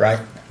flock, right,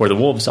 where the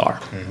wolves are.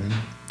 Mm-hmm.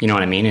 You know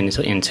what I mean? And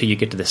until you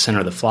get to the center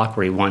of the flock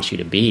where He wants you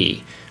to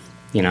be,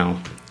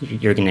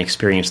 you're going to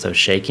experience those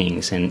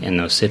shakings and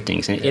those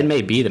siftings. And it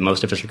may be that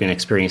most of us are going to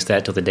experience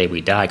that till the day we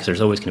die, because there's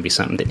always going to be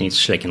something that needs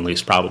shaken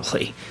loose,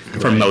 probably,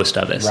 for most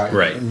of us.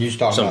 Right. And you're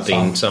talking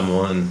something, about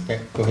someone.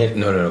 Okay, go ahead.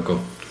 No,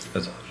 go.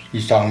 That's all.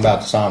 He's talking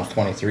about Psalms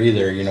 23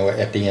 there,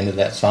 at the end of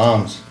that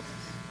Psalms,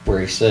 where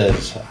He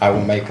says, I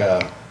will make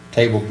a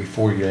table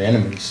before your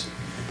enemies.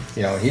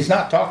 He's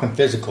not talking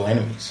physical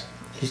enemies.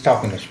 He's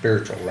talking the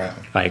spiritual realm.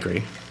 I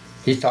agree.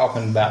 He's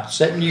talking about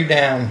setting you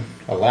down,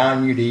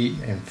 allowing you to eat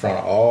in front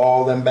of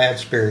all them bad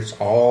spirits,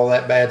 all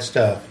that bad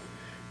stuff,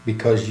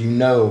 because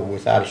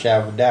without a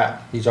shadow of a doubt,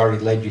 He's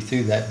already led you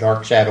through that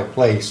dark shadow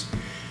place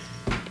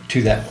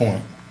to that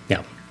point.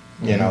 Yeah.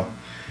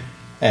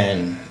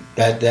 And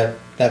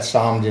that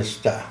psalm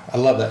just, I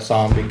love that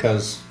psalm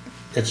because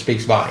it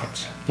speaks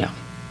volumes. Yeah.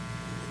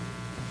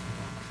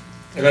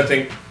 And I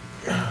think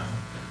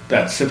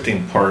that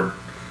sifting part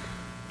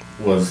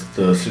was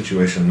the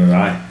situation that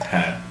I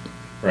had.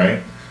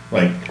 Right?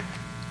 Like,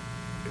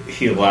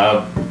 He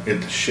allowed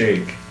it to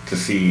shake to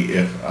see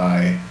if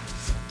I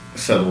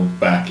settled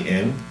back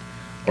in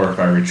or if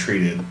I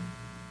retreated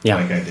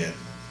like I did.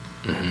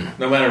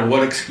 Mm-hmm. No matter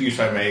what excuse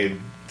I made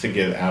to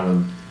get out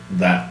of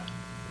that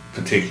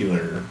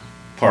particular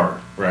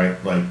part,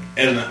 right? Like,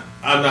 and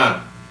I'm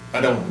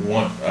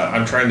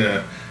trying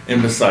to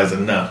emphasize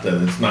enough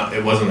that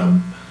it wasn't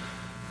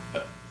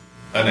an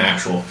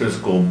actual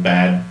physical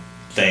bad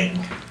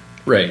thing.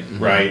 Right.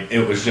 Right.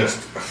 It was just,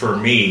 for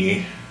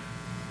me,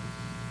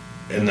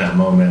 in that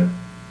moment,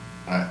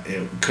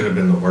 it could have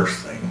been the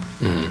worst thing.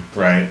 Mm-hmm.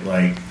 Right.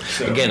 Like,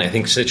 so. Again, I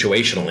think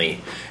situationally,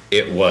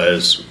 it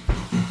was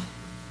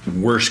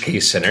worst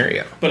case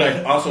scenario. But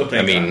I also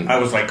think I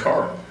was like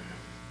Carl.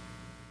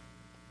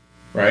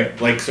 Right.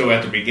 Like, so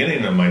at the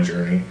beginning of my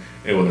journey,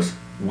 it was,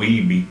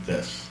 we beat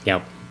this.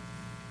 Yep.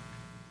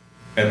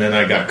 And then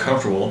I got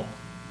comfortable,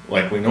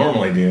 like we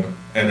normally do.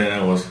 And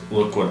then it was,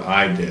 look what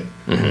I did.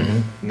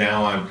 Mm-hmm.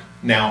 Now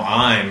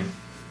I'm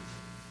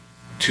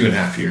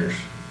 2.5 years,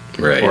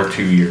 right, or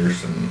 2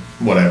 years, and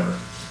whatever.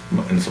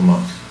 in some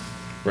months,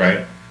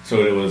 right?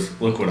 So it was,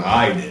 look what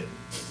I did.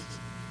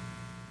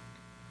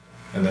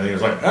 And then he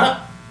was like,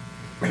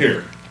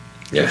 here,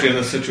 get you in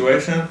this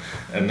situation,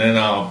 and then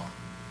I'll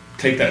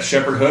take that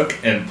shepherd hook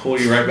and pull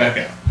you right back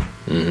out.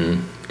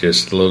 Mm-hmm.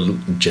 Just a little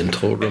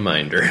gentle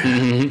reminder.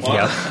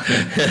 Well,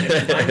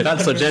 Not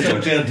so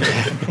gentle.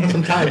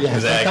 Sometimes, yeah.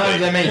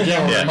 Sometimes they make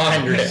gentle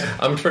reminders.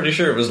 I'm pretty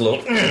sure it was a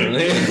little,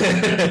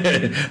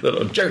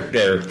 little jerk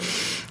there.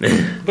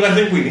 But I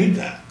think we need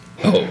that,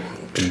 Oh,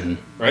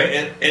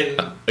 right?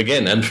 And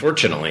again,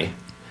 unfortunately,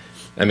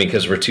 I mean,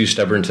 because we're too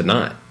stubborn to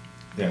not.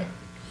 yeah.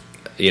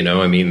 You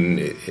know, I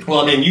mean,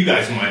 Well, I mean, you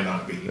guys might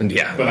not be.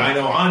 Yeah. But I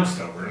know I'm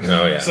stubborn.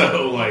 Oh, yeah.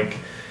 So, like,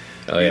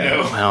 oh yeah, you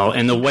know. Well,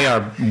 and the way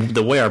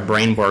our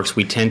brain works,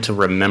 we tend to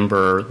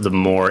remember the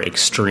more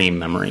extreme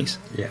memories.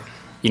 Yeah.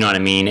 You know what I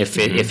mean? If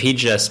he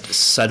just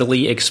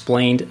subtly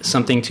explained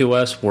something to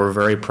us, we're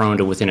very prone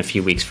to within a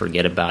few weeks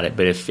forget about it.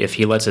 But if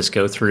he lets us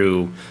go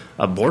through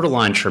a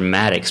borderline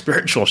traumatic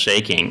spiritual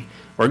shaking,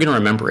 we're going to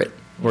remember it.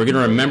 We're going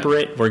to remember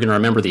it. We're going to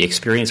remember the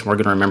experience. And we're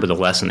going to remember the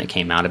lesson that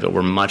came out of it.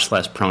 We're much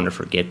less prone to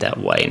forget that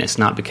way. And it's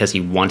not because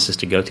he wants us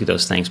to go through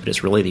those things, but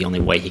it's really the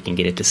only way he can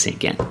get it to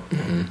sink in,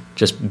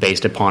 just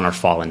based upon our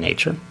fallen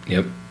nature.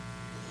 Yep,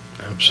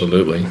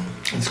 absolutely.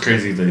 It's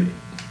crazy that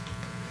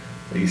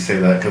you say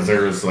that, because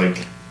there was,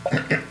 like,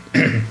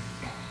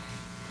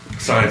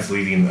 signs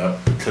leading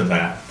up to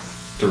that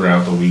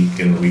throughout the week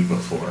and the week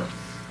before.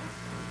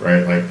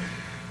 Right? Like,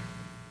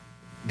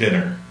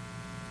 dinner.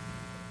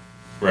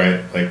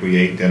 Right? Like, we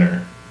ate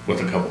dinner with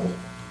a couple,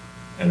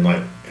 and,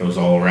 like, it was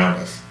all around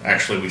us.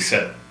 Actually, we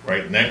sat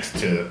right next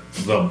to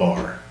the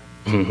bar.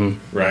 Mm-hmm.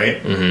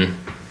 Right? Mm-hmm.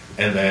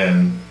 And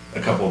then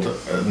and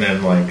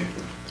then, like,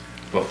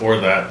 before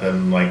that,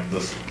 then, like,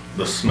 the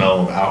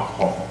smell of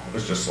alcohol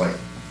was just, like,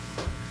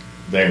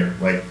 there.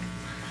 Like,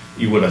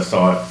 you would have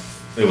thought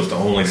it was the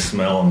only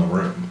smell in the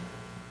room.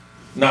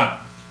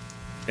 Not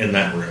in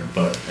that room,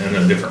 but in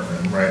a different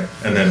room, right?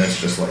 And then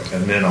it's just like,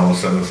 and then all of a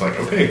sudden it's like,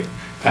 okay,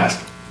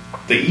 past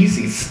the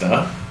easy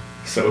stuff,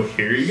 so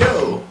here you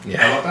go. Yeah.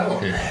 How about that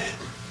one?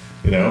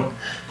 You know?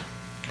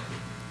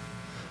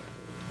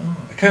 Oh,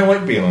 I kind of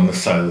like being on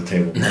this side of the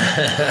table.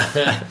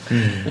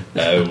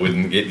 I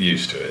wouldn't get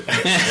used to it.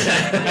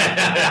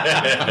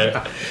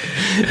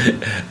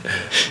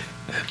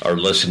 Our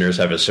listeners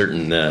have a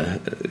certain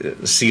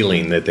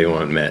ceiling that they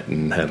want met,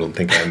 and I don't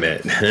think I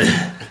met.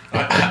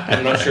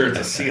 I'm not sure it's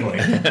a ceiling.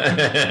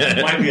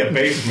 It might be a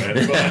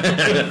basement,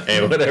 but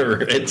Hey,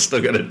 whatever. It's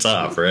still got a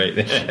top, right?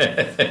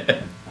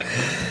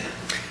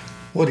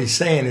 What he's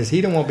saying is he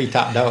don't want to be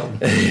top dog.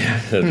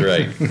 That's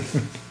right.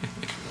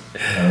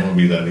 I don't want to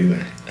be that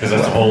either, because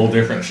that's a whole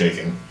different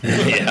shaking.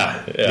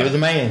 Yeah. You're the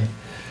man.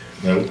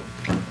 Nope.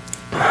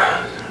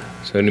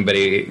 So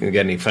anybody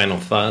got any final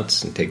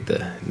thoughts, and take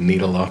the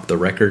needle off the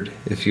record,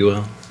 if you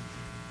will?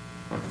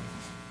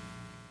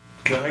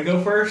 Can I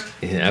go first?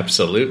 Yeah,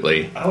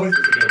 absolutely. I always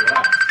get to go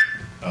last.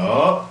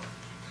 Oh,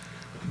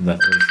 that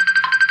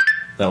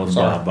was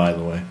Sorry. Bob, by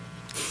the way.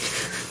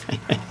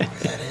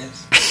 That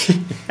is.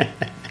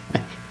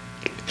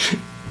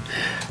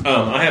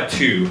 I have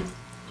two,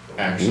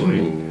 actually.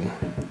 Ooh.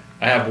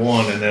 I have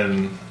one, and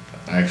then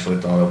I actually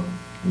thought of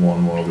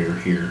one while we were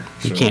here.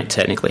 You can't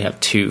technically have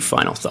two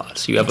final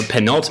thoughts. You have a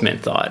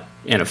penultimate thought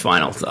and a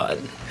final thought.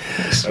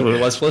 So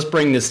let's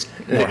bring this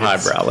more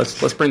highbrow.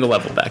 Let's bring the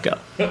level back up.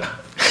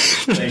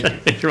 Thank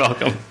you. You're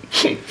welcome.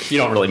 You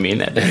don't really mean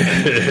that, do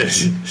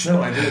you?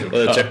 No, I did.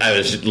 Well, I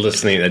was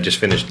listening. I just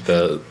finished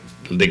the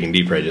Digging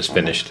Deeper. I just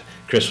finished.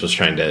 Chris was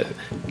trying to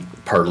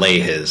parlay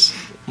his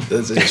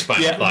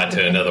final thought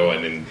to another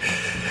one, and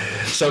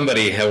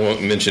somebody, I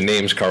won't mention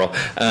names, Carl,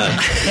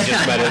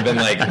 just might have been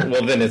like,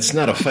 well, then it's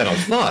not a final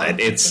thought.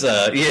 It's,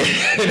 yeah.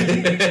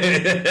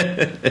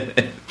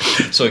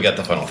 So we got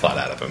the final thought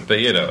out of him. But,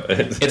 you know.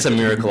 It's a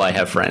miracle I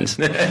have friends.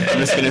 I'm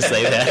just going to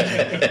say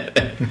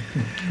that.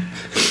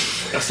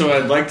 So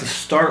I'd like to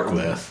start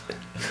with,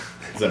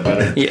 is that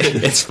better? Yeah,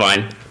 it's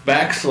fine.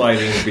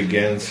 Backsliding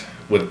begins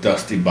with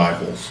dusty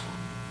Bibles,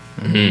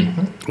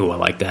 Ooh, I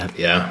like that.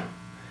 Yeah.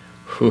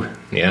 Whew.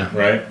 Yeah.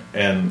 right?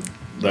 And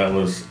that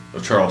was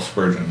Charles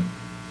Spurgeon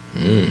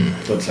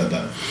that said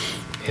that.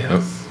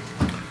 Yeah.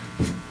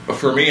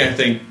 For me, I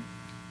think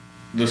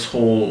this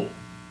whole,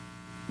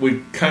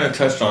 we kind of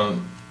touched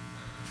on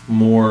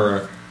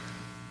more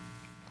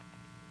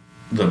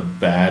the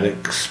bad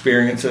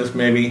experiences,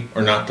 maybe,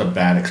 or not the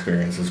bad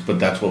experiences, but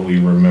that's what we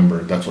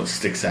remember. That's what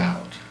sticks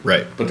out.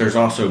 Right. But there's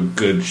also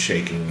good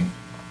shaking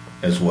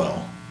as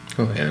well,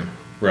 Oh, yeah.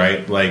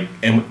 right? Like,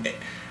 and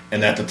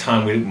at the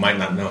time we might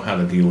not know how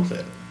to deal with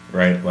it,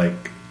 right?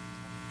 Like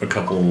a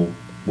couple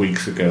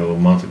weeks ago, a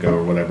month ago,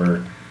 or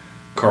whatever,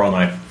 Carl and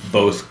I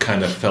both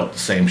kind of felt the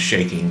same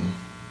shaking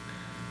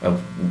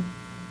of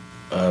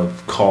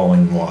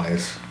calling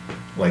wise,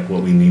 like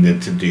what we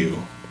needed to do.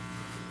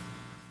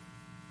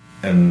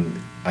 And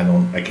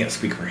I can't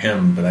speak for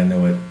him, but I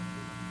know it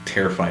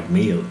terrified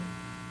me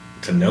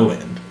to no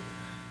end.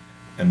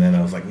 And then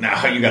I was like,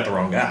 nah, you got the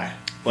wrong guy.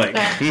 Like,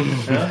 check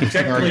I'll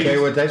tell please.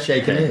 you what that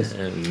shaking is.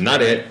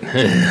 Not it.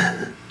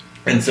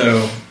 And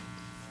so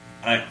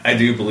I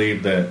do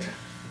believe that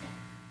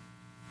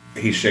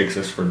he shakes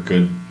us for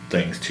good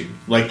things too.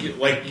 Like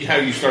how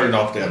you started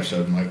off the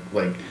episode,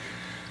 like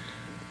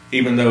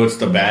even though it's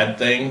the bad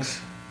things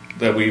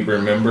that we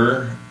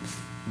remember,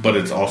 but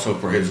it's also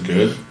for his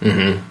good.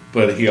 Mm-hmm.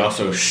 But he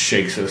also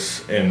shakes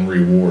us and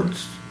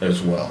rewards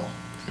as well.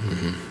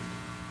 Mm-hmm.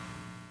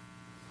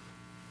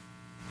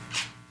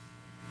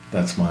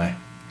 That's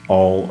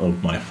all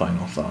of my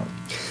final thought.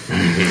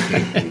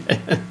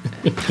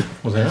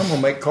 Well, then I'm going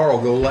to make Carl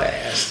go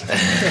last.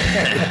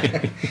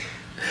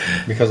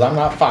 Because I'm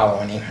not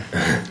following him.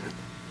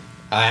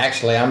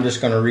 I'm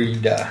just going to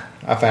read,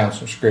 I found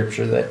some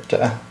scripture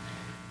that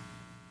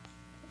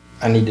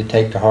I need to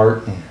take to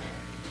heart, and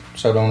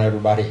so don't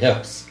everybody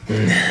else.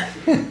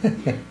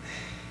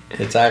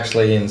 It's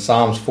actually in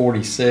Psalms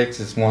 46.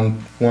 It's one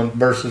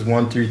verses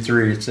 1 through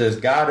 3. It says,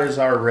 God is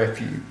our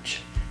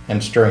refuge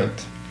and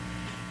strength,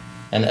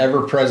 an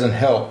ever-present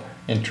help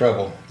in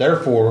trouble.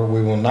 Therefore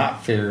we will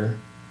not fear,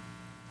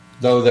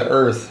 though the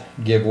earth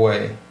give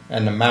way,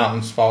 and the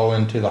mountains fall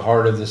into the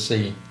heart of the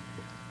sea.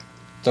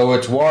 Though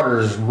its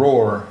waters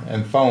roar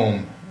and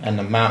foam, and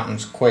the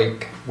mountains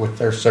quake with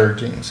their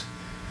surgings.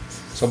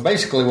 So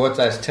basically what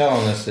that's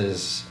telling us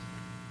is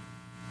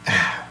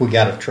we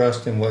got to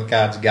trust in what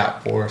God's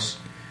got for us.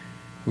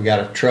 We got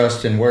to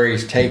trust in where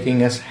He's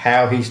taking us,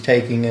 how He's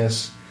taking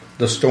us,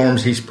 the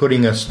storms He's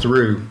putting us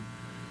through.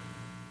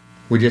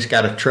 We just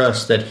got to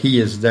trust that He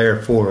is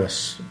there for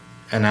us.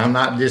 And I'm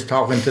not just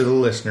talking to the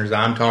listeners.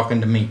 I'm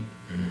talking to me.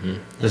 Mm-hmm.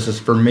 This is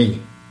for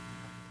me.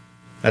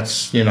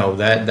 That's,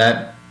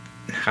 that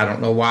I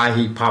don't know why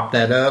He popped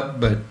that up,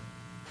 but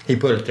He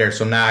put it there.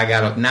 So now I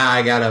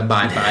gotta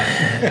abide by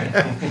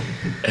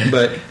it.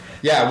 But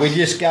yeah, we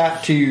just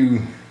got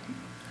to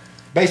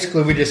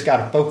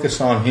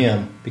focus on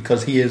Him,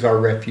 because He is our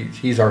refuge.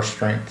 He's our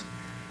strength.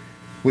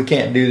 We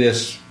can't do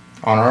this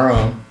on our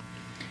own.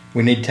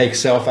 We need to take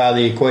self out of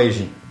the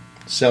equation.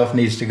 Self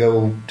needs to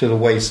go to the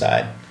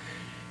wayside.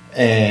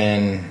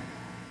 And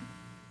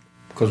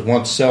because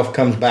once self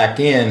comes back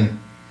in,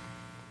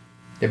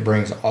 it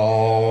brings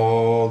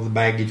all the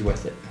baggage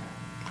with it.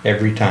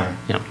 Every time.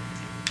 Yeah.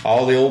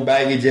 All the old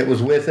baggage that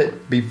was with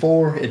it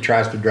before, it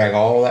tries to drag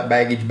all that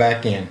baggage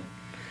back in.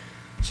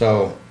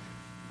 So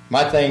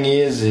my thing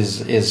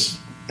is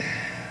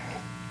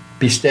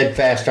be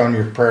steadfast on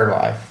your prayer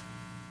life.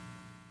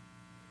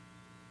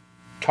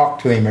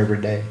 Talk to Him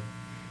every day.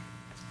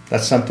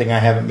 That's something I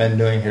haven't been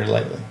doing here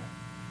lately.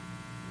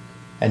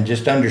 And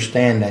just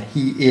understand that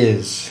He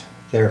is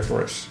there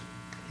for us.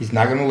 He's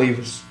not going to leave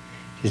us.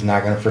 He's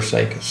not going to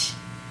forsake us.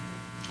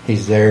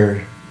 He's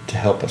there to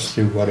help us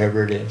through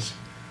whatever it is.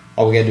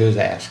 All we got to do is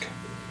ask.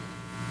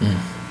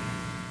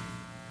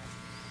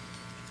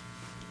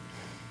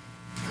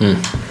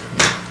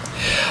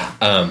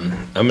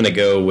 I'm going to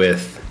go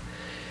with,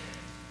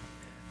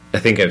 I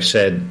think I've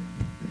said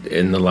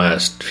in the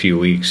last few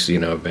weeks,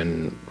 I've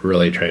been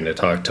really trying to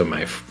talk to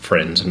my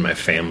friends and my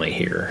family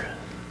here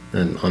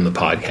and on the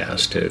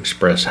podcast to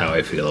express how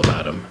I feel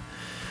about them.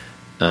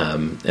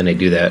 And I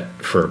do that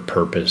for a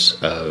purpose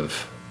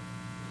of,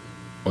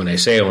 when I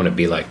say I want to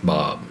be like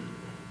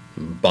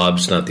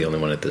Bob's not the only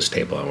one at this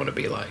table I want to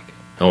be like.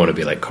 I want to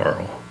be like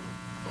Carl.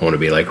 I want to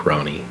be like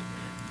Ronnie.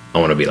 I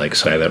want to be like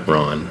Silent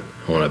Ron.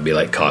 I want to be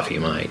like Coffee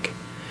Mike.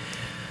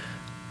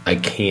 I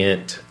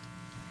can't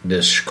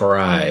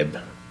describe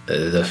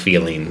the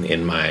feeling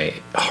in my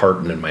heart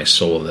and in my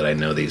soul that I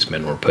know these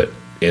men were put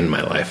in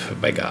my life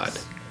by God.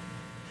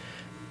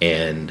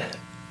 And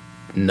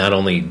not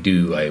only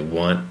do I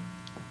want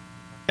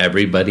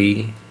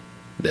everybody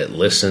that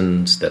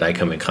listens, that I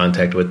come in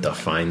contact with, to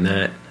find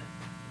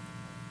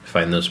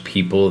those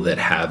people that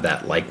have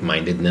that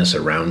like-mindedness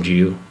around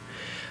you,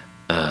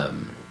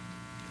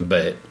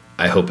 but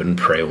I hope and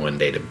pray one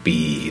day to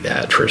be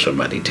that for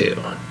somebody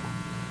too.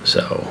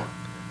 So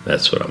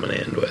that's what I'm going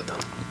to end with.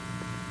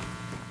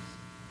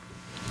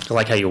 I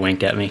like how you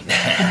winked at me.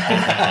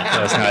 That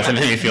was nice. It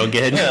made me feel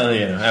good.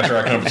 Well, after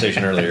our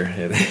conversation earlier.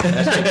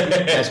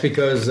 That's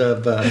because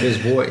of his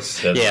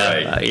voice. That's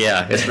right.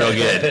 Yeah, it's real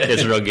good.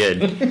 It's real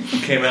good.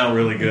 Came out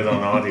really good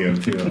on audio,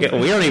 too. We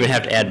don't even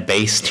have to add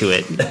bass to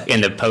it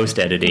in the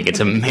post-editing. It's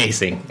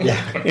amazing.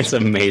 Yeah. It's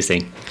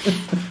amazing.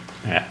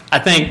 Yeah. I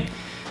think,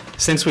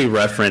 since we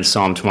referenced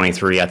Psalm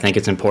 23, I think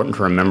it's important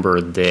to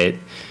remember that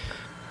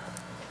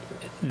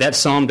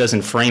psalm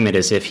doesn't frame it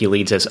as if He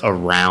leads us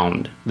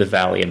around the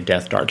valley of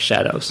death, dark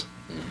shadows.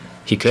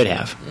 He could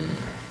have.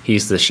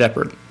 He's the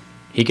shepherd.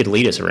 He could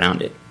lead us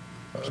around it.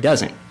 He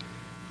doesn't.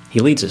 He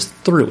leads us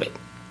through it.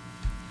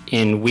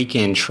 And we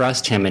can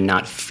trust Him and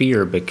not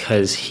fear,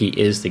 because He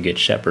is the good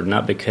shepherd,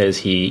 not because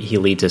He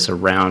leads us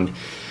around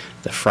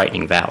the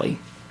frightening valley.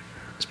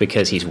 It's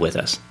because He's with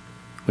us.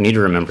 We need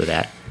to remember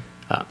that.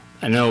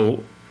 I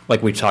know,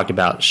 like we've talked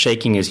about,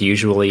 shaking is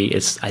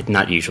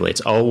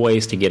it's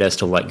always to get us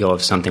to let go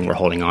of something we're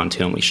holding on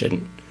to and we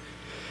shouldn't.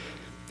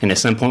 And at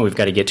some point we've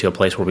got to get to a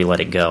place where we let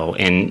it go.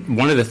 And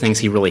one of the things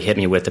He really hit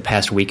me with the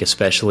past week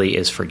especially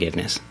is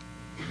forgiveness.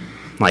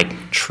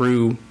 Like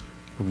true,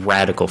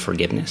 radical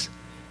forgiveness.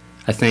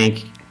 I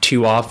think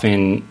too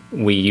often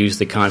we use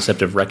the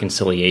concept of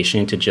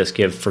reconciliation to just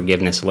give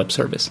forgiveness lip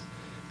service.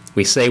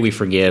 We say we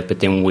forgive, but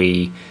then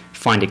we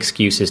find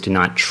excuses to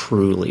not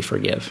truly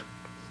forgive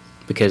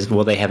because,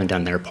 well, they haven't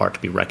done their part to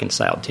be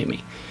reconciled to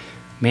me.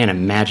 Man,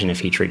 imagine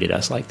if he treated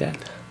us like that.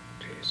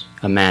 Jeez.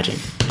 Imagine.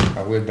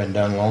 We've been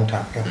done a long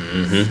time ago.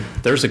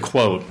 Mm-hmm. There's a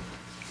quote.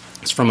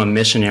 It's from a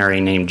missionary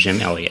named Jim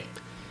Elliot.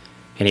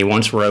 And he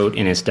once wrote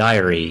in his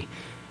diary,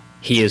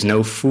 "He is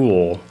no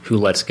fool who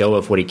lets go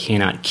of what he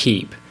cannot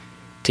keep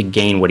to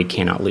gain what he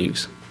cannot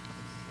lose."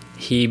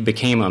 He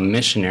became a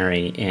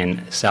missionary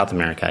in South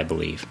America, I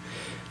believe,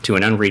 to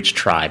an unreached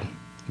tribe,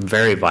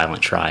 very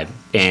violent tribe.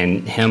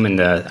 And him and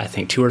I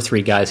think 2 or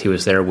 3 guys he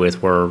was there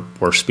with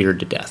were speared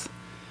to death.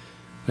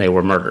 They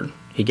were murdered.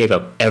 He gave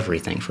up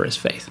everything for his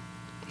faith.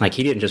 Like,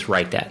 he didn't just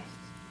write that.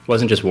 It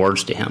wasn't just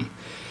words to him.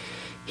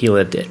 He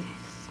lived it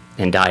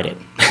and died it.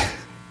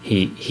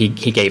 He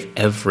gave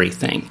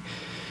everything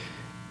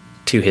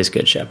to his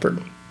good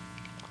shepherd.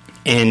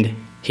 And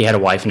he had a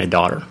wife and a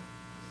daughter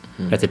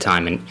at the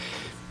time. And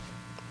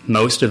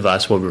most of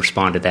us would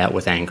respond to that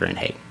with anger and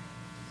hate.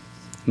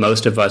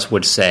 Most of us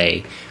would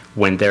say,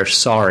 when they're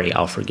sorry,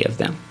 I'll forgive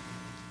them.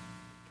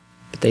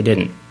 But they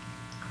didn't.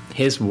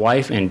 His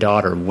wife and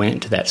daughter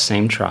went to that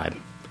same tribe,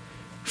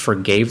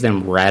 forgave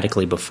them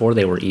radically before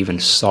they were even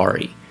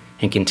sorry,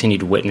 and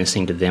continued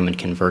witnessing to them and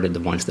converted the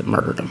ones that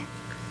murdered them.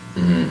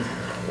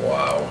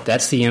 Wow.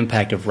 That's the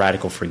impact of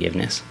radical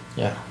forgiveness.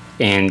 Yeah.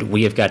 And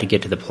we have got to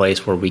get to the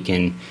place where we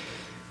can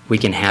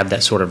have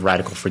that sort of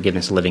radical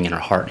forgiveness living in our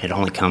heart. And it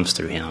only comes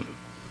through Him.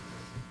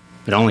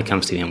 It only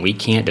comes through Him. We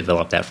can't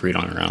develop that fruit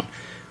on our own.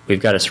 We've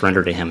got to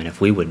surrender to Him. And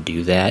if we would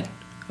do that,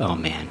 oh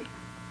man,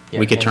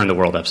 we could turn the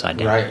world upside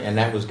down. Right, and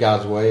that was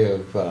God's way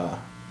of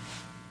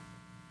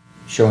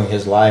showing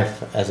His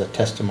life as a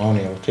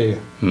testimonial too.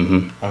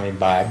 Mm-hmm. I mean,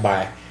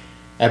 by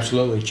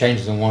absolutely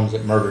changing the ones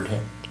that murdered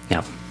Him.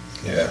 Yeah.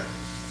 Yeah.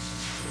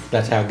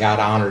 That's how God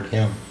honored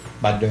Him,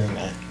 by doing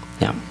that.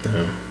 Yeah.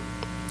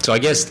 So I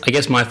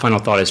guess my final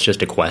thought is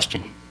just a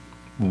question.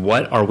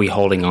 What are we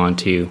holding on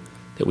to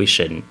that we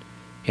shouldn't?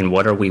 And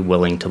what are we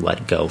willing to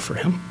let go for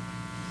Him?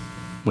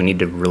 We need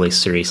to really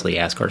seriously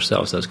ask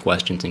ourselves those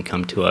questions and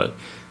come to a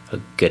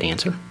good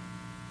answer.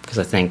 Because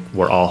I think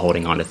we're all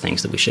holding on to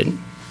things that we shouldn't.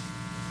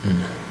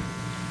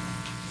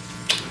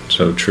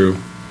 So true.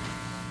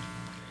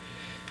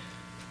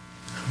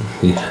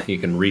 You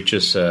can reach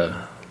us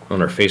on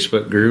our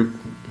Facebook group.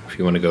 If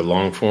you want to go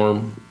long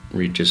form,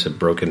 reach us at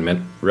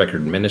Broken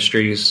Record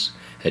Ministries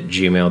at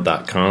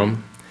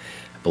gmail.com.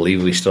 I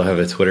believe we still have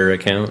a Twitter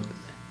account.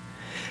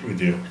 We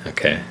do.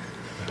 Okay.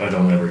 I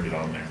don't ever get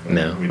on there.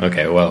 No.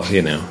 Okay. Well,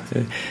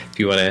 if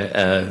you want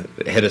to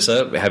hit us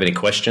up, have any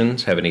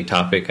questions, have any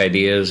topic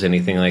ideas,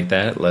 anything like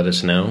that, let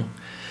us know.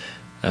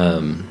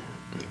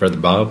 Brother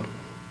Bob,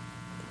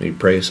 will you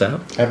pray us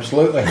out?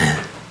 Absolutely.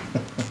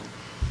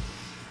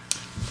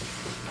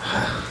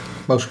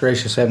 Most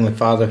gracious Heavenly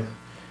Father,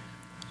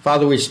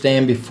 Father, we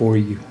stand before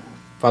you.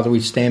 Father, we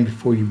stand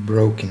before you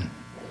broken,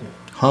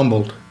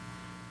 humbled.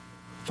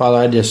 Father,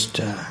 I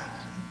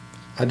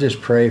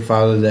just pray,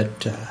 Father,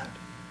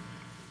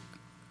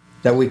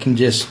 that we can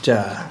just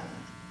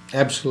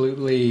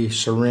absolutely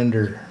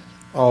surrender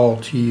all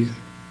to you.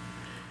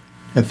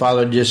 And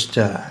Father, just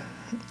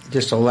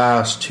allow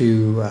us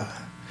to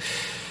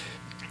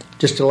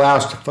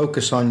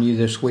focus on you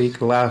this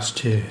week. Allow us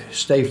to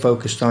stay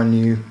focused on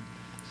you.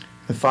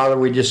 And Father,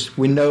 we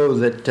know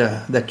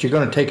that you're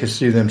going to take us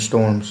through them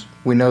storms.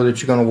 We know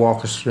that you're going to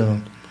walk us through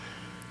them.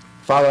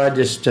 Father,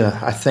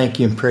 I thank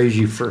you and praise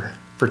you for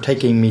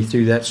taking me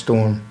through that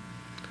storm.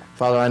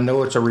 Father, I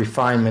know it's a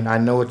refinement. I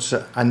know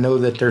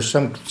that there's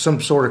some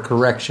sort of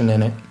correction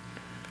in it.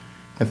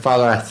 And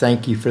Father, I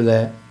thank you for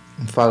that.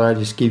 And Father, I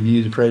just give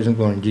you the praise and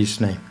glory in Jesus'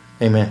 name.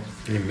 Amen.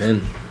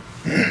 Amen.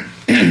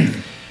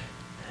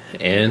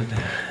 And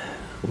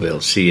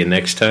we'll see you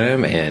next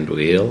time, and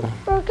we'll...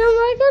 Broken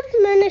Records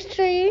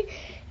Ministry.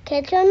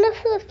 Catch you on the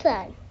flip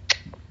side.